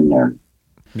things in there.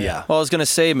 Yeah. Well, I was going to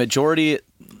say majority.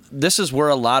 This is where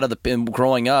a lot of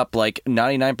growing up, like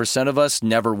 99% of us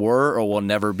never were or will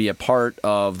never be a part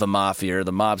of the mafia or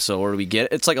the mob. So where do we get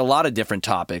it? It's like a lot of different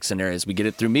topics and areas. We get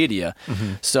it through media.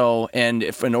 Mm-hmm. So, and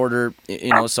if in order,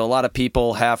 so a lot of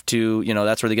people have to,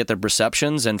 that's where they get their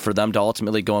perceptions. And for them to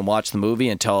ultimately go and watch the movie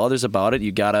and tell others about it,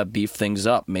 you got to beef things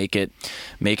up, make it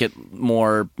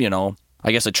more,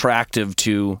 I guess, attractive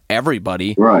to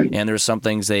everybody. Right. And there's some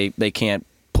things they can't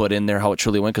put in there how it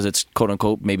truly went because it's quote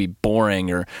unquote maybe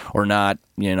boring or not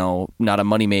not a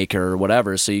moneymaker or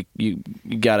whatever. So you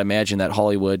got to imagine that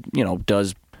Hollywood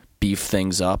does beef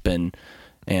things up and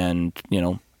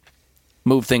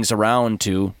move things around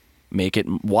to make it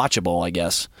watchable, I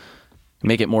guess,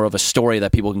 make it more of a story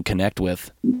that people can connect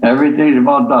with. Everything's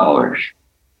about dollars.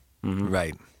 Mm-hmm.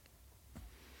 Right.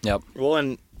 Yep.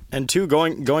 Well, and two,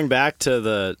 going back to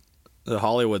the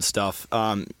Hollywood stuff.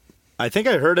 I think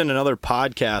I heard in another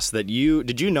podcast that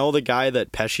did you know the guy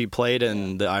that Pesci played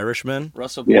in The Irishman?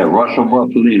 Russell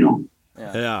Buffalino.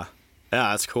 Yeah,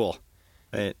 that's cool.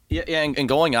 Right. Yeah, and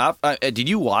going off, did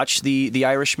you watch the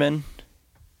Irishman?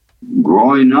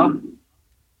 Growing up?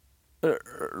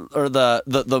 Or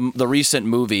the recent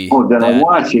movie? Oh, did I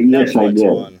watch it? Yes, I did.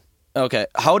 One. Okay,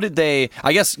 how did they?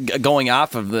 I guess going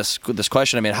off of this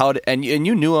question, I mean, and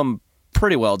you knew him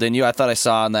pretty well, didn't you? I thought I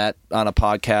saw on a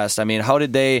podcast. I mean, how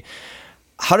did they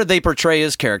portray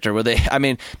his character? Were they? I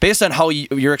mean, based on how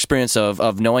your experience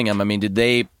of knowing him, I mean, did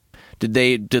the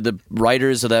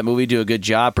writers of that movie do a good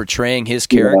job portraying his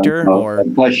character? Or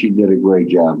plus, she did a great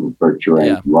job of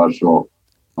portraying Russell.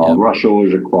 Russell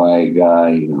was a quiet guy.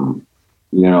 You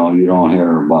don't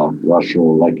hear about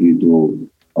Russell like you do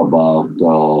about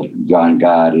John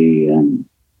Gotti and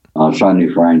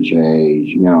Sonny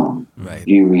Franchise. Right.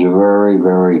 He was a very,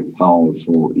 very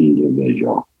powerful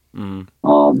individual.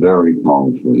 Mm-hmm. Very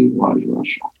powerful he was,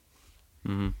 Russell.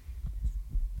 Mm-hmm.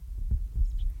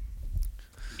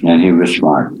 And he was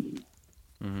smart.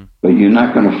 Mm-hmm. But you're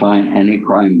not going to find any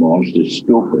crime boss that's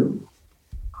stupid.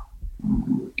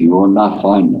 You will not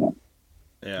find that.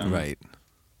 Yeah. Right.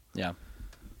 Yeah.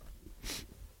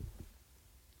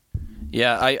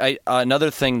 Yeah, I another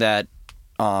thing that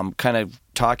kind of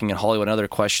talking in Hollywood, another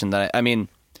question that I mean,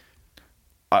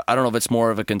 I don't know if it's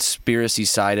more of a conspiracy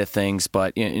side of things,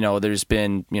 but there's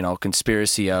been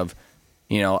conspiracy of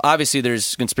obviously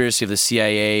there's conspiracy of the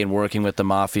CIA and working with the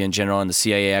mafia in general, and the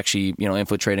CIA actually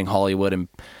infiltrating Hollywood and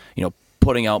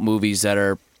putting out movies that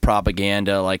are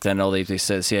propaganda. Like I know they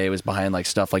said the CIA was behind like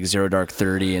stuff like Zero Dark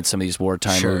 30 and some of these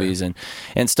wartime movies and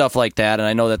stuff like that. And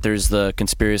I know that there's the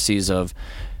conspiracies of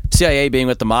CIA being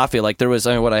with the mafia. Like there was,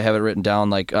 what I have it written down.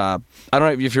 Like I don't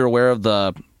know if you're aware of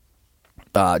the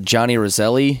Johnny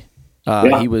Roselli.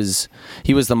 He was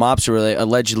the mobster.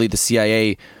 Allegedly, the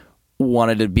CIA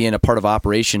wanted to be in a part of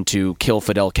operation to kill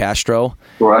Fidel Castro.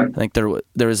 Right. I think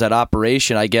there was that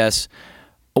operation. I guess.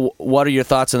 What are your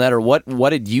thoughts on that, or what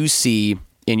did you see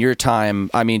in your time?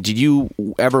 I mean, did you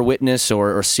ever witness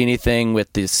or see anything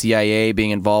with the CIA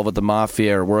being involved with the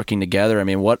mafia or working together? I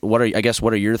mean, what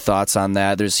are your thoughts on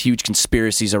that? There's huge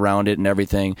conspiracies around it and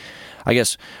everything. I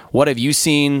guess, what have you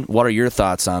seen? What are your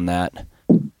thoughts on that?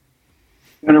 You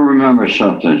got to remember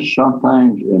something.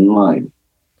 Sometimes in life,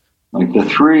 like the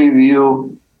three of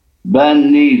you,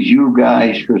 Ben needs you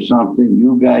guys for something.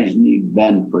 You guys need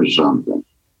Ben for something.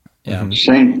 Yeah.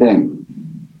 Same thing.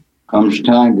 Comes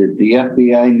time that the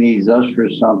FBI needs us for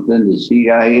something, the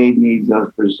CIA needs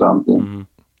us for something. Mm-hmm.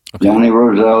 Okay. Johnny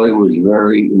Roselli was a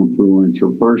very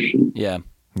influential person. Yeah.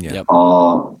 Yeah.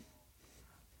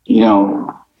 you know,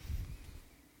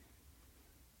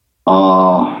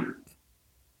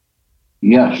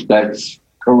 yes, that's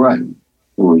correct.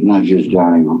 It was not just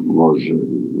Johnny Rose,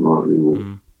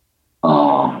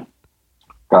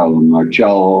 Carlo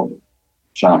Marcello,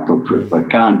 Santo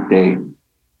Triplicante,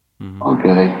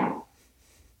 okay?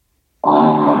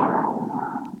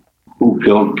 Who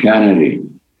killed Kennedy?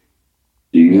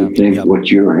 Do you think what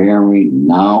you're hearing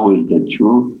now is the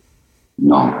truth?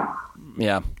 No.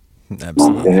 Yeah.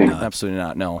 Absolutely not. Absolutely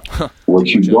not. No. What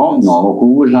you don't know,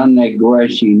 who was on that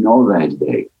grassy knoll that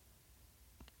day?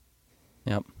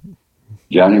 Yep.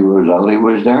 Johnny Roselli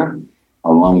was there,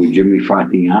 along with Jimmy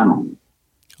Fratiano.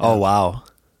 Oh, wow.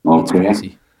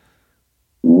 Okay.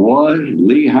 Was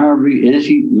Lee Harvey, is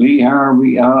he Lee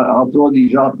Harvey? I'll throw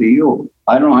these out to you.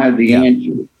 I don't have the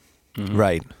answer.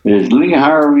 Right. Is Lee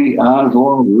Harvey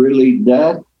Oswald really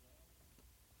dead?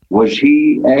 Was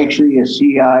he actually a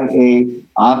CIA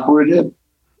operative?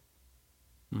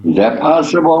 Is that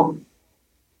possible?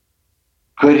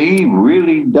 Could he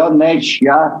really done that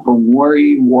shot from where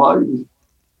he was?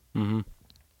 And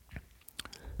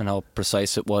how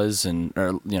precise it was, and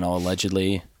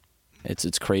allegedly,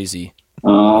 it's crazy.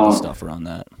 All the stuff around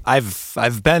that.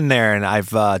 I've been there, and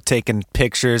I've taken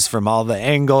pictures from all the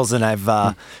angles, and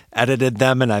I've edited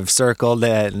them, and I've circled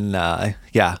it, and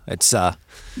it's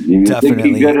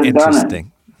definitely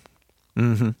interesting.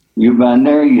 You've been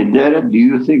there, you did it. Do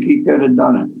you think he could have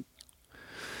done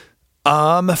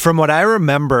it? From what I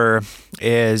remember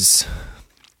is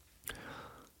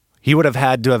he would have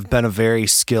had to have been a very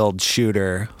skilled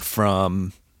shooter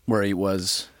from where he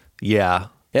was. Yeah.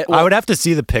 I would have to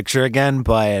see the picture again,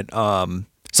 but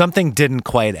something didn't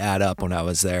quite add up when I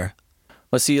was there.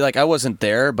 Well, see, I wasn't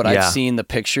there, but I've seen the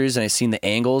pictures and I've seen the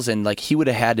angles, and he would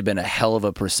have had to have been a hell of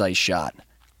a precise shot.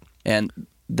 And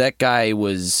that guy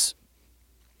was,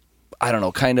 I don't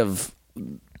know, kind of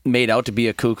made out to be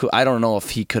a cuckoo. I don't know if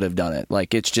he could have done it.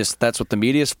 It's just, that's what the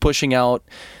media's pushing out.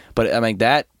 But I mean,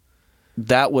 that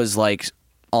was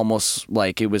almost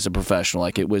like it was a professional,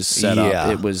 it was set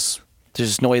up. It was,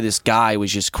 there's no way this guy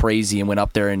was just crazy and went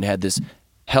up there and had this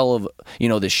hell of,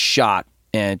 this shot,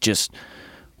 and it just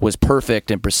was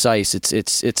perfect and precise. It's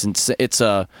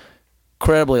a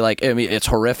incredibly, it's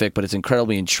horrific, but it's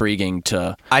incredibly intriguing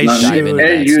to dive into that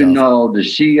as you stuff. know, the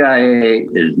CIA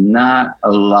is not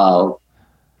allowed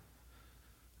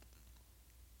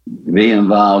to be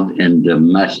involved in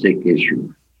domestic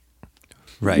issues.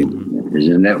 Right.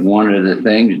 Isn't that one of the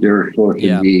things they're supposed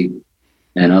to be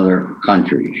in other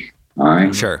countries? All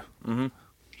right. Sure.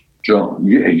 So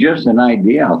just an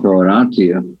idea, I'll throw it out to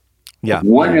you. Yeah.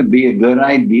 Wouldn't it be a good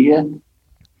idea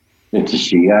if the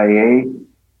CIA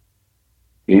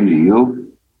came to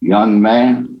you, young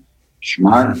man,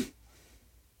 smart,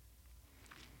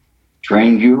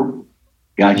 trained you,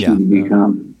 got you to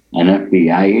become an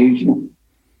FBI agent,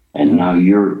 and now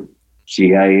you're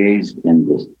CIA's in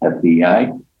the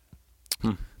FBI?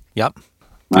 Yep.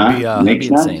 Makes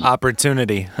sense?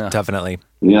 Opportunity, definitely.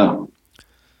 Yeah.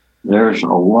 There's a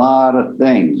lot of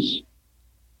things,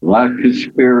 a lot of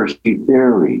conspiracy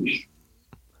theories.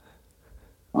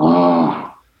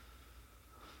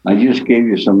 I just gave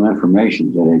you some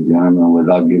information today, gentlemen,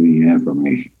 without giving you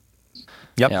information.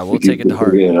 Yep. Yeah, we'll take it to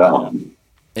heart.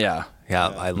 Yeah.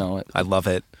 I know it. I love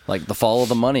it. Like the fall of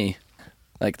the money,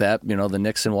 like that, the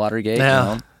Nixon Watergate.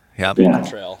 Yep. Yeah.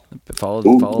 Trail. Follow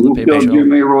Who the paper killed trail.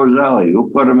 Jimmy Roselli?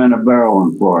 Who put him in a barrel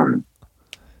in Florida?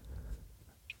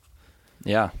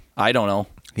 Yeah, I don't know.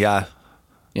 Yeah.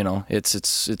 It's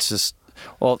just,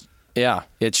 well, yeah,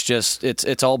 it's just,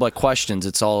 it's all but questions.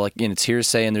 It's all it's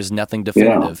hearsay, and there's nothing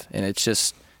definitive. And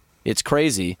it's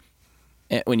crazy.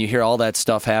 And when you hear all that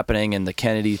stuff happening and the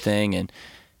Kennedy thing, and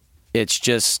it's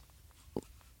just,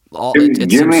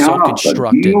 it seems so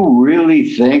constructed. Do you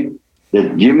really think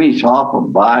that Jimmy's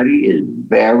Hoffa body is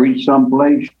buried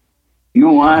someplace?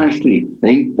 You honestly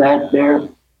think that they're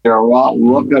out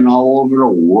looking all over the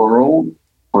world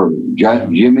for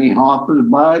Jimmy Hoffa's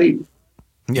body?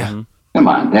 Yeah. Come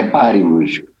on, that body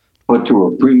was put to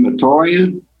a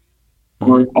crematorium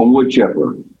or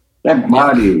whichever. That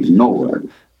body is nowhere.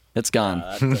 It's gone.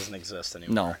 That doesn't exist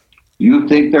anymore. No. You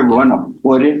think they're going to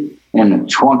put it in the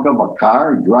trunk of a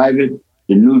car, drive it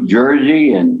to New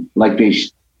Jersey, and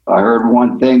I heard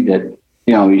one thing that,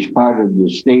 he's part of the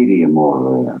stadium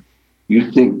over there.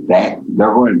 You think that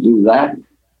they're going to do that?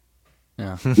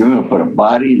 Yeah. You're going to put a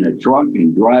body in the trunk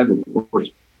and drive it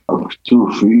to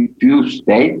a few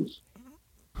states?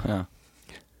 Yeah.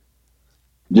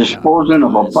 Disposing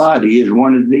of a body is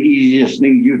one of the easiest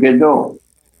things you can do.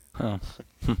 Oh.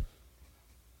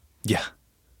 Yeah.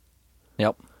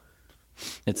 Yep.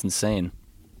 It's insane.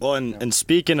 Well, and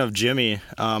speaking of Jimmy,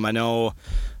 I know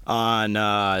on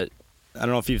I don't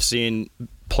know if you've seen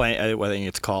I think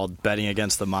it's called Betting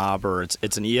Against the Mob, or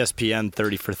it's an ESPN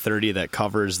 30 for 30 that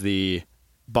covers the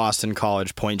Boston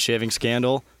College point shaving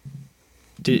scandal.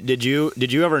 Did you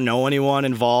ever know anyone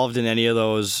involved in any of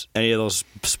those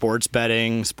sports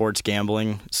betting, sports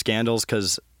gambling scandals?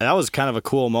 Because that was kind of a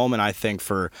cool moment, I think,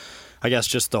 for I guess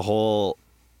just the whole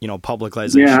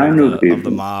publicization of the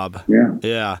mob.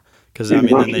 Yeah. Because I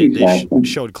mean, then they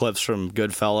showed clips from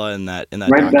Goodfella in that right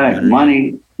documentary. back,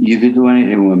 money. You could do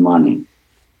anything with money.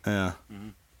 Yeah.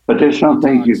 But there's some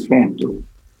things you can't do.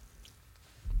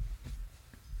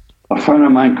 A friend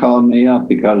of mine called me up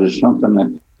because of something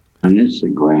that on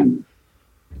Instagram.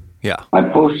 Yeah. I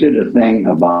posted a thing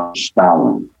about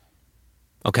Stalin.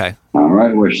 Okay. All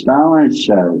right, where Stalin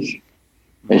says,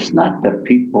 it's not the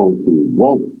people who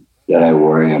vote that I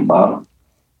worry about.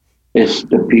 It's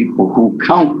the people who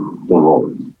count the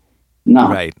vote. No.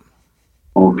 Right.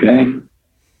 Okay?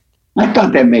 I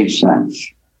thought that made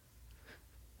sense.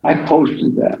 I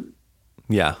posted that.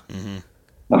 Yeah.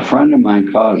 Mm-hmm. A friend of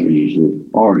mine calls me, he says,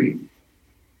 Ori,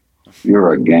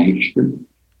 you're a gangster.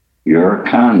 You're a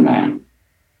con man.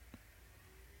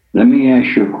 Let me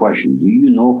ask you a question. Do you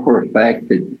know for a fact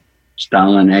that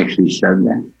Stalin actually said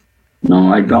that?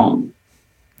 No, I don't.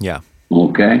 Yeah.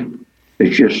 Okay?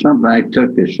 It's just something I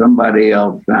took that somebody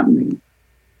else sent me.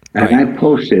 And Right. I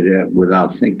posted it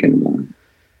without thinking about it.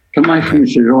 So my friend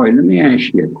said, Ori, let me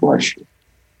ask you a question.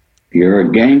 You're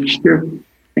a gangster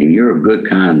and you're a good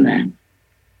con man.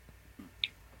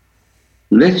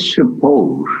 Let's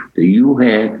suppose that you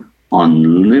had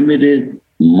unlimited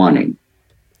money.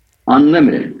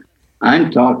 Unlimited.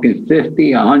 I'm talking $50,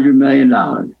 $100 million.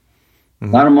 A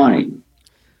lot of money.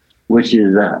 Which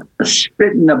is a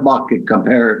spit in the bucket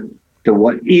compared to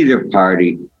what either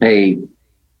party paid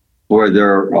for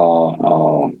their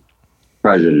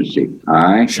presidency. All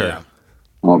right? Sure.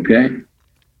 Okay?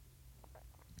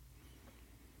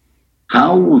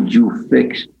 How would you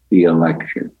fix the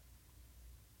election?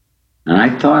 And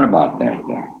I thought about that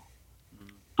there.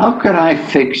 How could I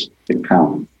fix the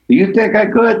count? Do you think I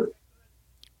could?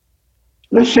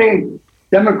 Let's say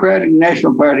Democratic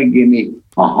National Party gave me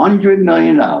 $100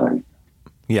 million.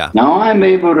 Yeah. Now I'm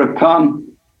able to come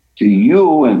to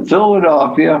you in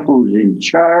Philadelphia, who's in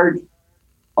charge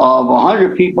of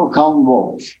 100 people counting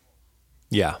votes.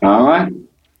 Yeah. All right?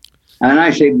 And I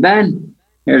say, Ben,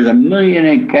 here's $1 million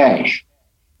in cash.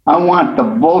 I want the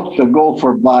votes to go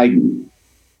for Biden.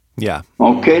 Yeah.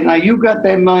 Okay, now you got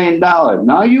that $1 million.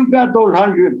 Now you got those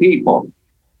 100 people.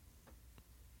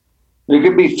 It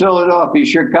could be Philadelphia,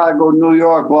 Chicago, New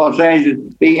York, Los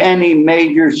Angeles, be any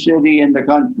major city in the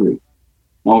country.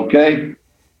 Okay?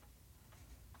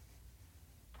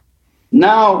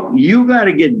 Now you got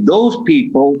to get those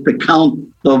people to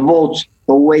count the votes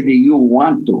the way that you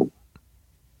want to.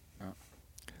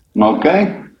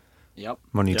 Okay? Yep.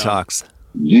 Money talks.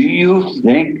 Do you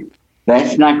think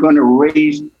that's not going to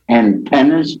raise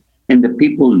antennas in the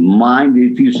people's mind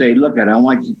if you say, look, I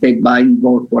want you to take Biden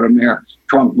vote, put him here,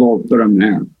 Trump vote, put him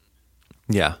here?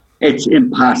 Yeah. It's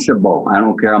impossible. I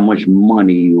don't care how much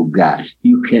money you got.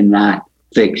 You cannot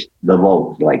fix the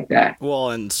vote like that.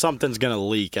 Well, and something's going to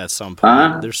leak at some point.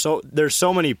 Huh? There's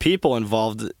so many people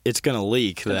involved, it's going to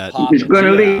leak. It's going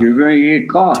to leak. You're going to get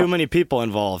caught. Too many people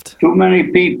involved. Too many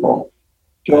people.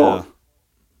 So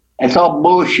it's all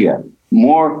bullshit.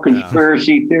 More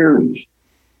conspiracy theories.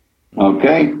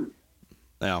 Okay?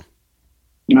 Yeah.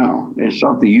 No, it's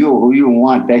something who you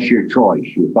want. That's your choice.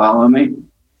 You follow me?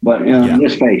 But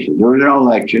let's face it. There was an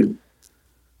election,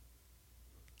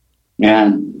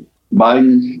 and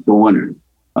Biden's the winner.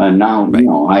 And now,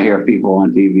 I hear people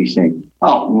on TV saying,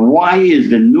 "Oh, why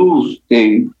is the news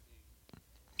thing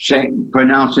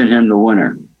pronouncing him the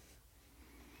winner?"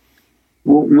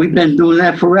 Well, we've been doing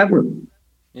that forever.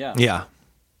 Yeah. Yeah.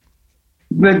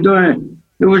 We've been doing it.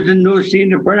 It was the news team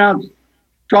to pronounce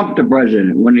Trump the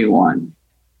president when he won.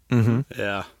 Mm-hmm.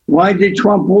 Yeah. Why did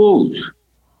Trump lose?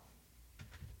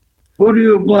 Who do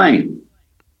you blame?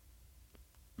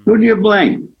 Who do you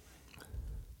blame?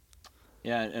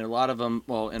 Yeah, and a lot of them,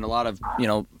 it's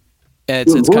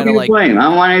Who kind do of you like... blame? I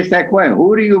want to ask that question.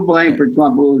 Who do you blame for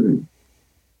Trump losing?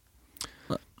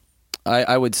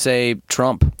 I would say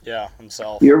Trump. Yeah,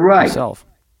 himself. You're right. Himself.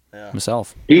 Yeah.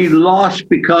 Himself. He lost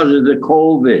because of the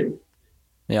COVID.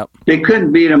 Yep. They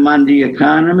couldn't beat him on the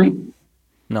economy.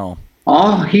 No.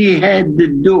 All he had to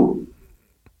do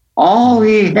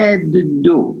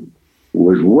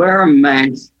was wear a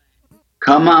mask,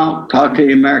 come out, talk to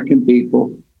the American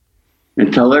people,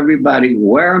 and tell everybody,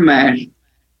 wear a mask,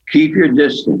 keep your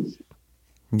distance.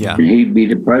 Yeah. And he'd be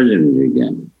the president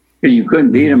again. Because you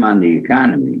couldn't beat him on the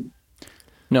economy.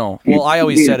 No. Well, I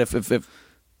always said if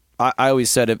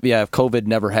COVID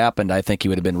never happened, I think he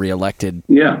would have been reelected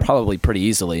probably pretty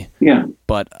easily. Yeah.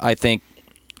 But I think,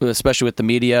 especially with the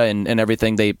media and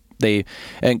everything,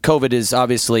 and COVID is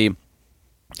obviously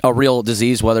a real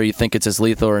disease, whether you think it's as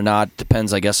lethal or not,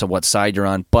 depends, I guess, on what side you're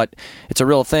on. But it's a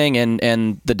real thing,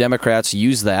 and the Democrats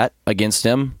use that against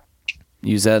him,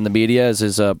 use that in the media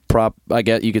as a I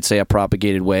guess you could say a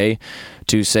propagated way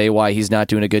to say why he's not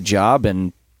doing a good job,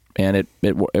 and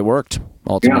it worked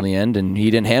ultimately in the end, and he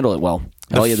didn't handle it well.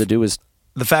 All you had to do was...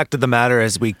 The fact of the matter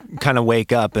is we kind of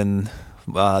wake up and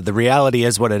the reality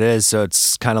is what it is, so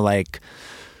it's kind of like,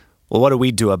 well, what do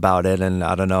we do about it? And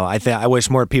I don't know. I wish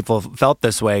more people felt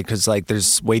this way, because like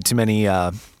there's way too many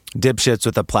dipshits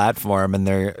with a platform, and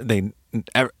they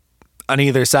on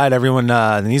either side, everyone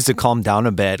needs to calm down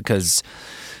a bit, because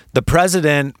the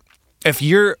president, if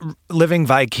you're living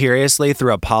vicariously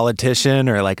through a politician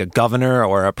or like a governor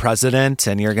or a president,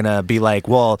 and you're gonna be like,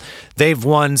 well, they've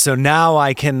won, so now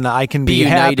I can be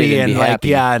happy and like happy.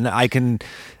 Yeah, and I'm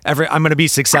gonna be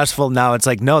successful now. It's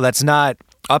like, no, that's not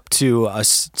up to a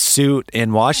suit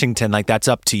in Washington. Like that's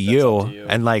up to you,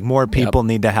 and like more people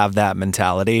need to have that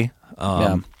mentality.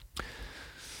 Yeah,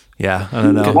 I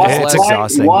don't know. It's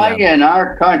exhausting. Why in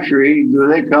our country do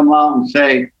they come out and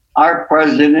say our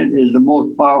president is the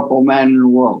most powerful man in the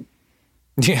world?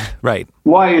 Yeah, right.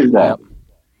 Why is that?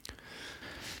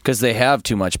 Because they have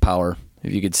too much power,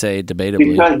 if you could say,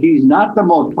 debatably. Because he's not the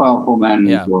most powerful man in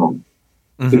the world.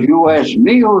 Mm-hmm. If you ask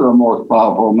me who's the most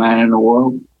powerful man in the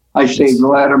world, I say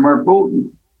Vladimir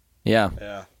Putin. Yeah.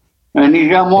 And he's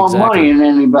got more money than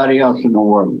anybody else in the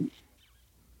world.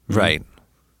 Right.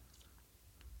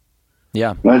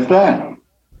 Yeah. That's that.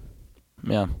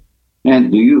 Yeah.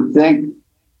 And do you think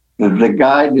that the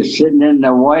guy that's sitting in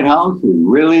the White House is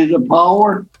really the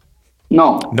power?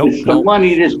 No. Nope. It's the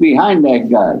money that's behind that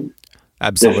guy.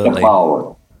 Absolutely. That's the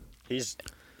power.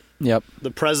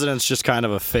 The president's just kind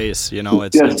of a face, you know.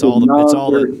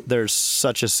 There's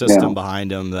such a system behind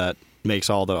him that makes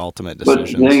all the ultimate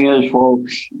decisions. But the thing is,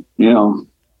 folks, you know,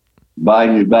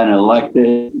 Biden's been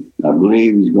elected. I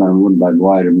believe he's going to win by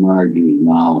quite a margin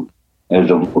now, as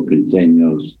the vote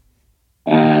continues.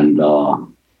 And I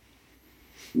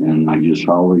just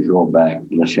always go back.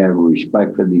 Let's have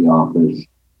respect for the office,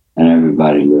 and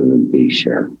everybody live in peace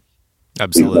here.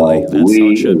 Absolutely. Because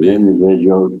we, as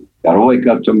individuals, got to wake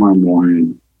up tomorrow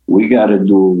morning. We got to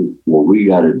do what we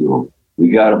got to do. We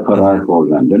got to put our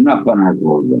clothes on. They're not putting our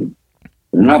clothes on.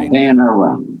 They're not paying our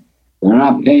rent. They're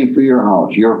not paying for your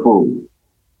house, your food.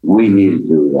 We need to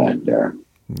do that there.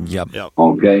 Yep.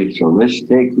 Okay, so let's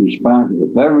take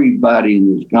responsibility. If everybody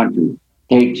in this country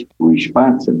takes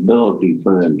responsibility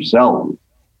for themselves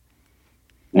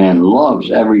and loves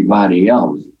everybody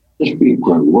else, this be a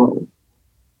good world.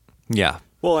 Yeah.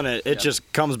 Well, and it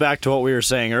just comes back to what we were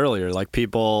saying earlier. Like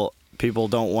people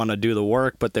don't want to do the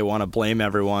work, but they want to blame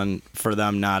everyone for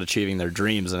them not achieving their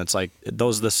dreams. And it's like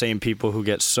those are the same people who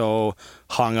get so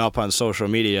hung up on social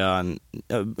media and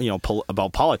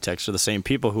about politics are the same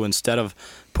people who, instead of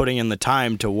putting in the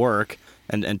time to work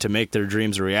and to make their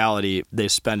dreams a reality, they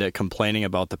spend it complaining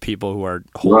about the people who are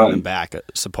holding them back,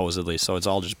 supposedly. So it's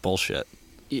all just bullshit.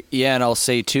 Yeah, and I'll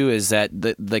say too is that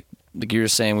like you were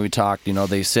saying when we talked, you know,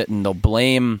 they sit and they'll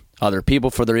blame other people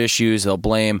for their issues. They'll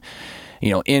blame,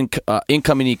 you know,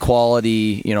 income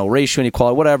inequality, you know, racial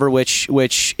inequality, whatever. Which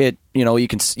it, you know, you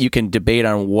can debate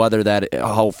on whether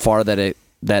how far that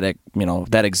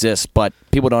exists. But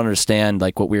people don't understand,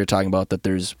 like what we were talking about, that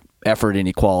there's effort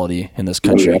inequality in this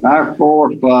country. Our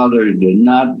forefathers did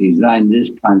not design this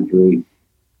country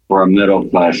for a middle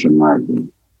class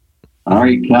American. Our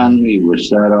economy was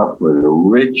set up for the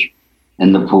rich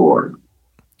and the poor.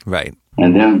 Right.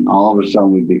 And then all of a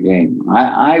sudden we became,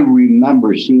 I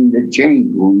remember seeing the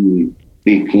change when we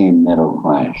became middle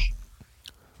class.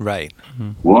 Right.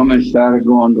 Mm-hmm. Women started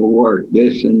going to work,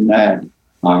 this and that.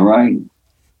 All right.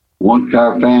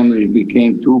 One-car families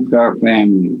became two-car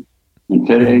families. And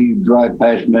today you drive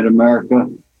past Mid-America,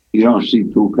 you don't see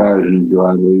two cars in the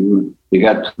driveway. You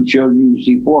got two children, you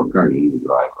see four cars in the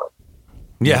driveway.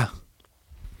 Yeah.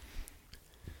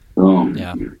 So,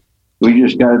 we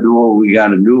just got to do what we got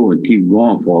to do and keep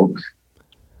going, folks.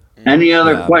 Any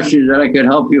other questions that I could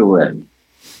help you with?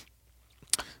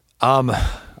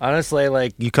 Honestly,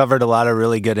 like you covered a lot of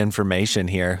really good information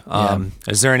here.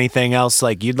 Is there anything else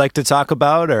like you'd like to talk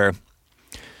about, or?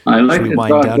 I like to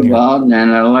talk about, and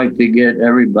I like to get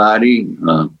everybody.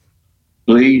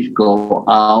 Please go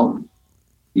out.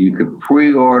 You can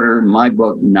pre-order my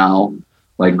book now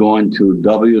by going to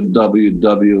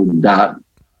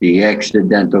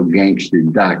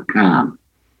www.theaccidentalgangster.com.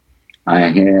 I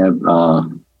have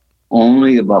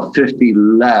only about 50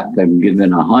 left. I'm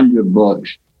giving 100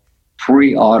 books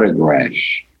free autographs.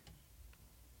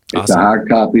 It's a hard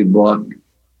copy book.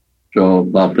 So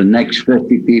about the next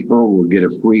 50 people will get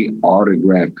a free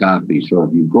autograph copy. So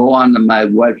if you go on to my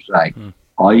website,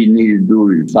 all you need to do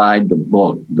is buy the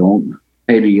book. Don't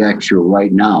pay the extra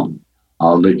right now.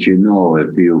 I'll let you know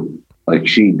if you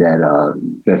exceed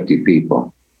that 50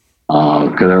 people.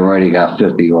 Because I already got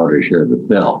 50 orders here to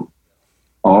fill.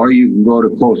 Or you can go to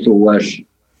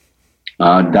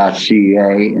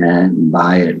coastalwest.ca and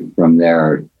buy it from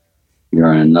there.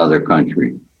 You're in another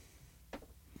country.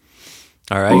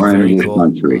 All right, or very in this cool.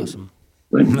 country. Awesome.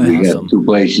 But we got 2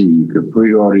 places you could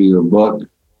pre-order your book.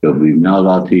 It'll be mailed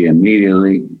out to you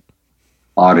immediately,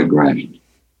 autographed.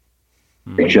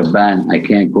 Except Ben, I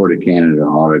can't go to Canada to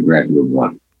autograph your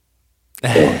book.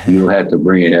 So you'll have to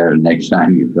bring it here next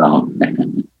time you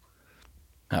come.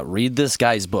 Read this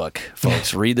guy's book,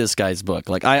 folks. Read this guy's book.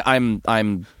 Like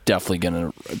I'm definitely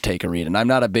gonna take a read, and I'm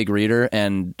not a big reader,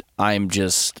 and I'm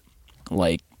just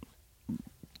like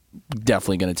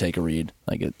definitely gonna take a read.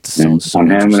 Like it sounds so I'm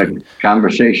having interesting. a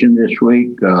conversation this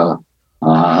week. A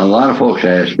lot of folks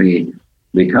ask me,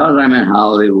 because I'm in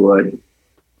Hollywood,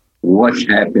 what's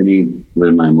happening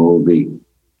with my movie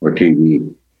or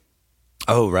TV?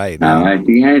 Oh, right. All right.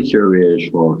 The answer is,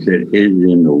 folks, it is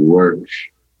in the works.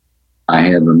 I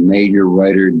have a major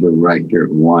writer-director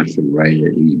who wants to write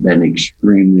it. He's been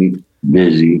extremely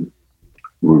busy.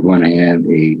 We're going to have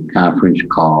a conference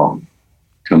call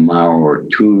tomorrow or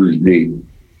Tuesday,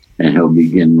 and he'll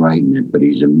begin writing it. But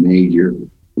he's a major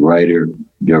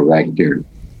writer-director.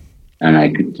 And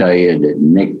I could tell you that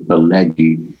Nick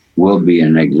Pileggi will be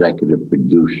an executive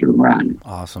producer on it.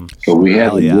 Awesome. So we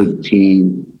have a good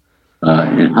team.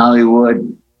 In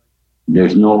Hollywood,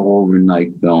 there's no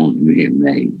overnight films being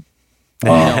made.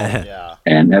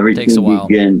 And everything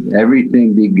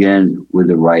begins with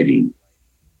the writing.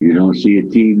 You don't see a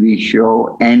TV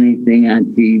show, anything on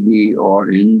TV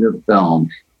or in the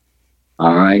films,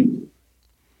 all right,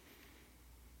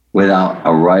 without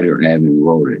a writer having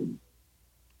wrote it.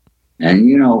 And,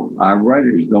 you know, our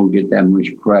writers don't get that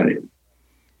much credit.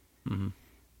 Mm-hmm.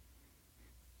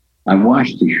 I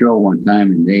watched the show one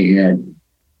time and they had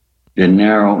De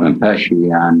Niro and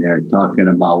Pesci on there talking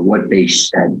about what they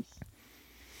said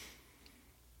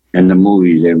in the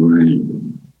movies they were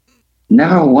in.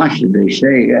 Never once did they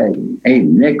say, hey,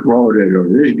 Nick wrote it or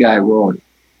this guy wrote it.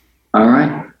 All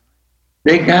right?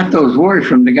 They got those words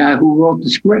from the guy who wrote the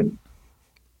script.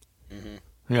 Mm-hmm.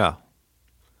 Yeah.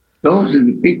 Those are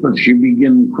the people that should be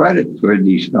given credit for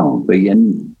these films. But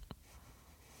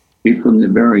people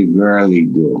very rarely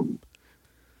do.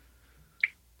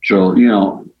 So, you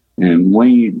know, and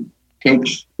when it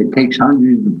takes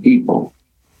hundreds of people.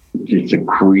 It's a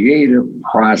creative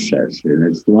process, and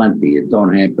it's lengthy. It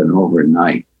don't happen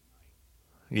overnight.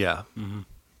 Yeah. Mm-hmm.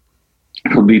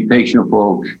 So be patient,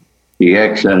 folks. The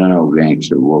accidental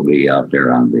gangster will be out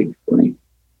there on big screen.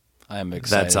 I'm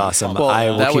excited. That's awesome. Well, I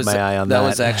will keep my eye on that. That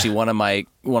was actually one of my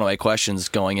questions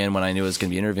going in when I knew I was going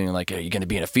to be interviewing. Like, are you going to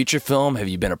be in a feature film? Have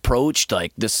you been approached?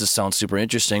 Like, sounds super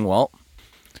interesting. Well,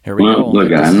 here we go.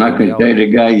 Look, I'm not going to say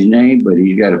the guy's name, but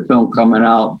he's got a film coming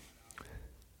out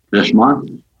this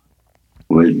month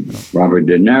with Robert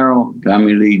De Niro,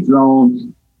 Tommy Lee Jones,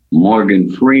 Morgan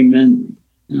Freeman,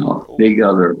 big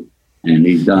other, and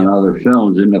he's done other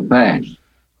films in the past.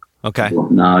 Okay. So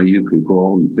now you could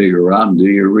go and figure out and do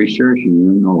your research, and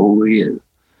you know who he is.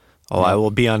 Oh, I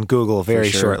will be on Google very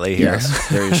shortly here. Yes,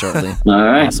 very shortly. All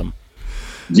right. Awesome.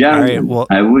 Gentlemen,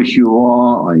 I wish you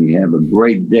all you have a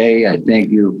great day. I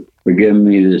thank you for giving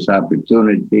me this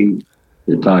opportunity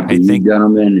to talk to you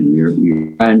gentlemen and your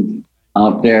friends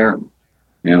out there.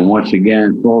 And once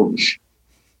again, folks,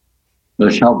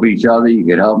 let's help each other. You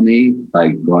can help me by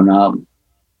going out,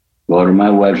 go to my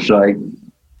website,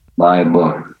 buy a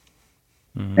book.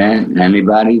 Mm-hmm. And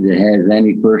anybody that has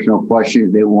any personal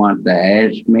questions they want to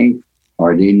ask me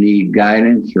or they need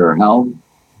guidance or help,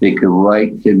 they can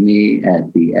write to me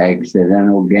at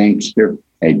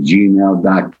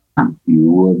theaccidentalgangster@gmail.com. You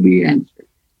will be answered.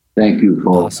 Thank you,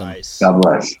 folks. Awesome. God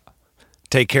bless.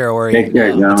 Take care, Ori. Take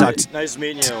care, gentlemen. Nice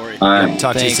meeting you, Ori. All right.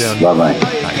 Talk to you soon. Bye-bye.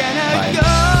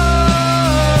 Bye.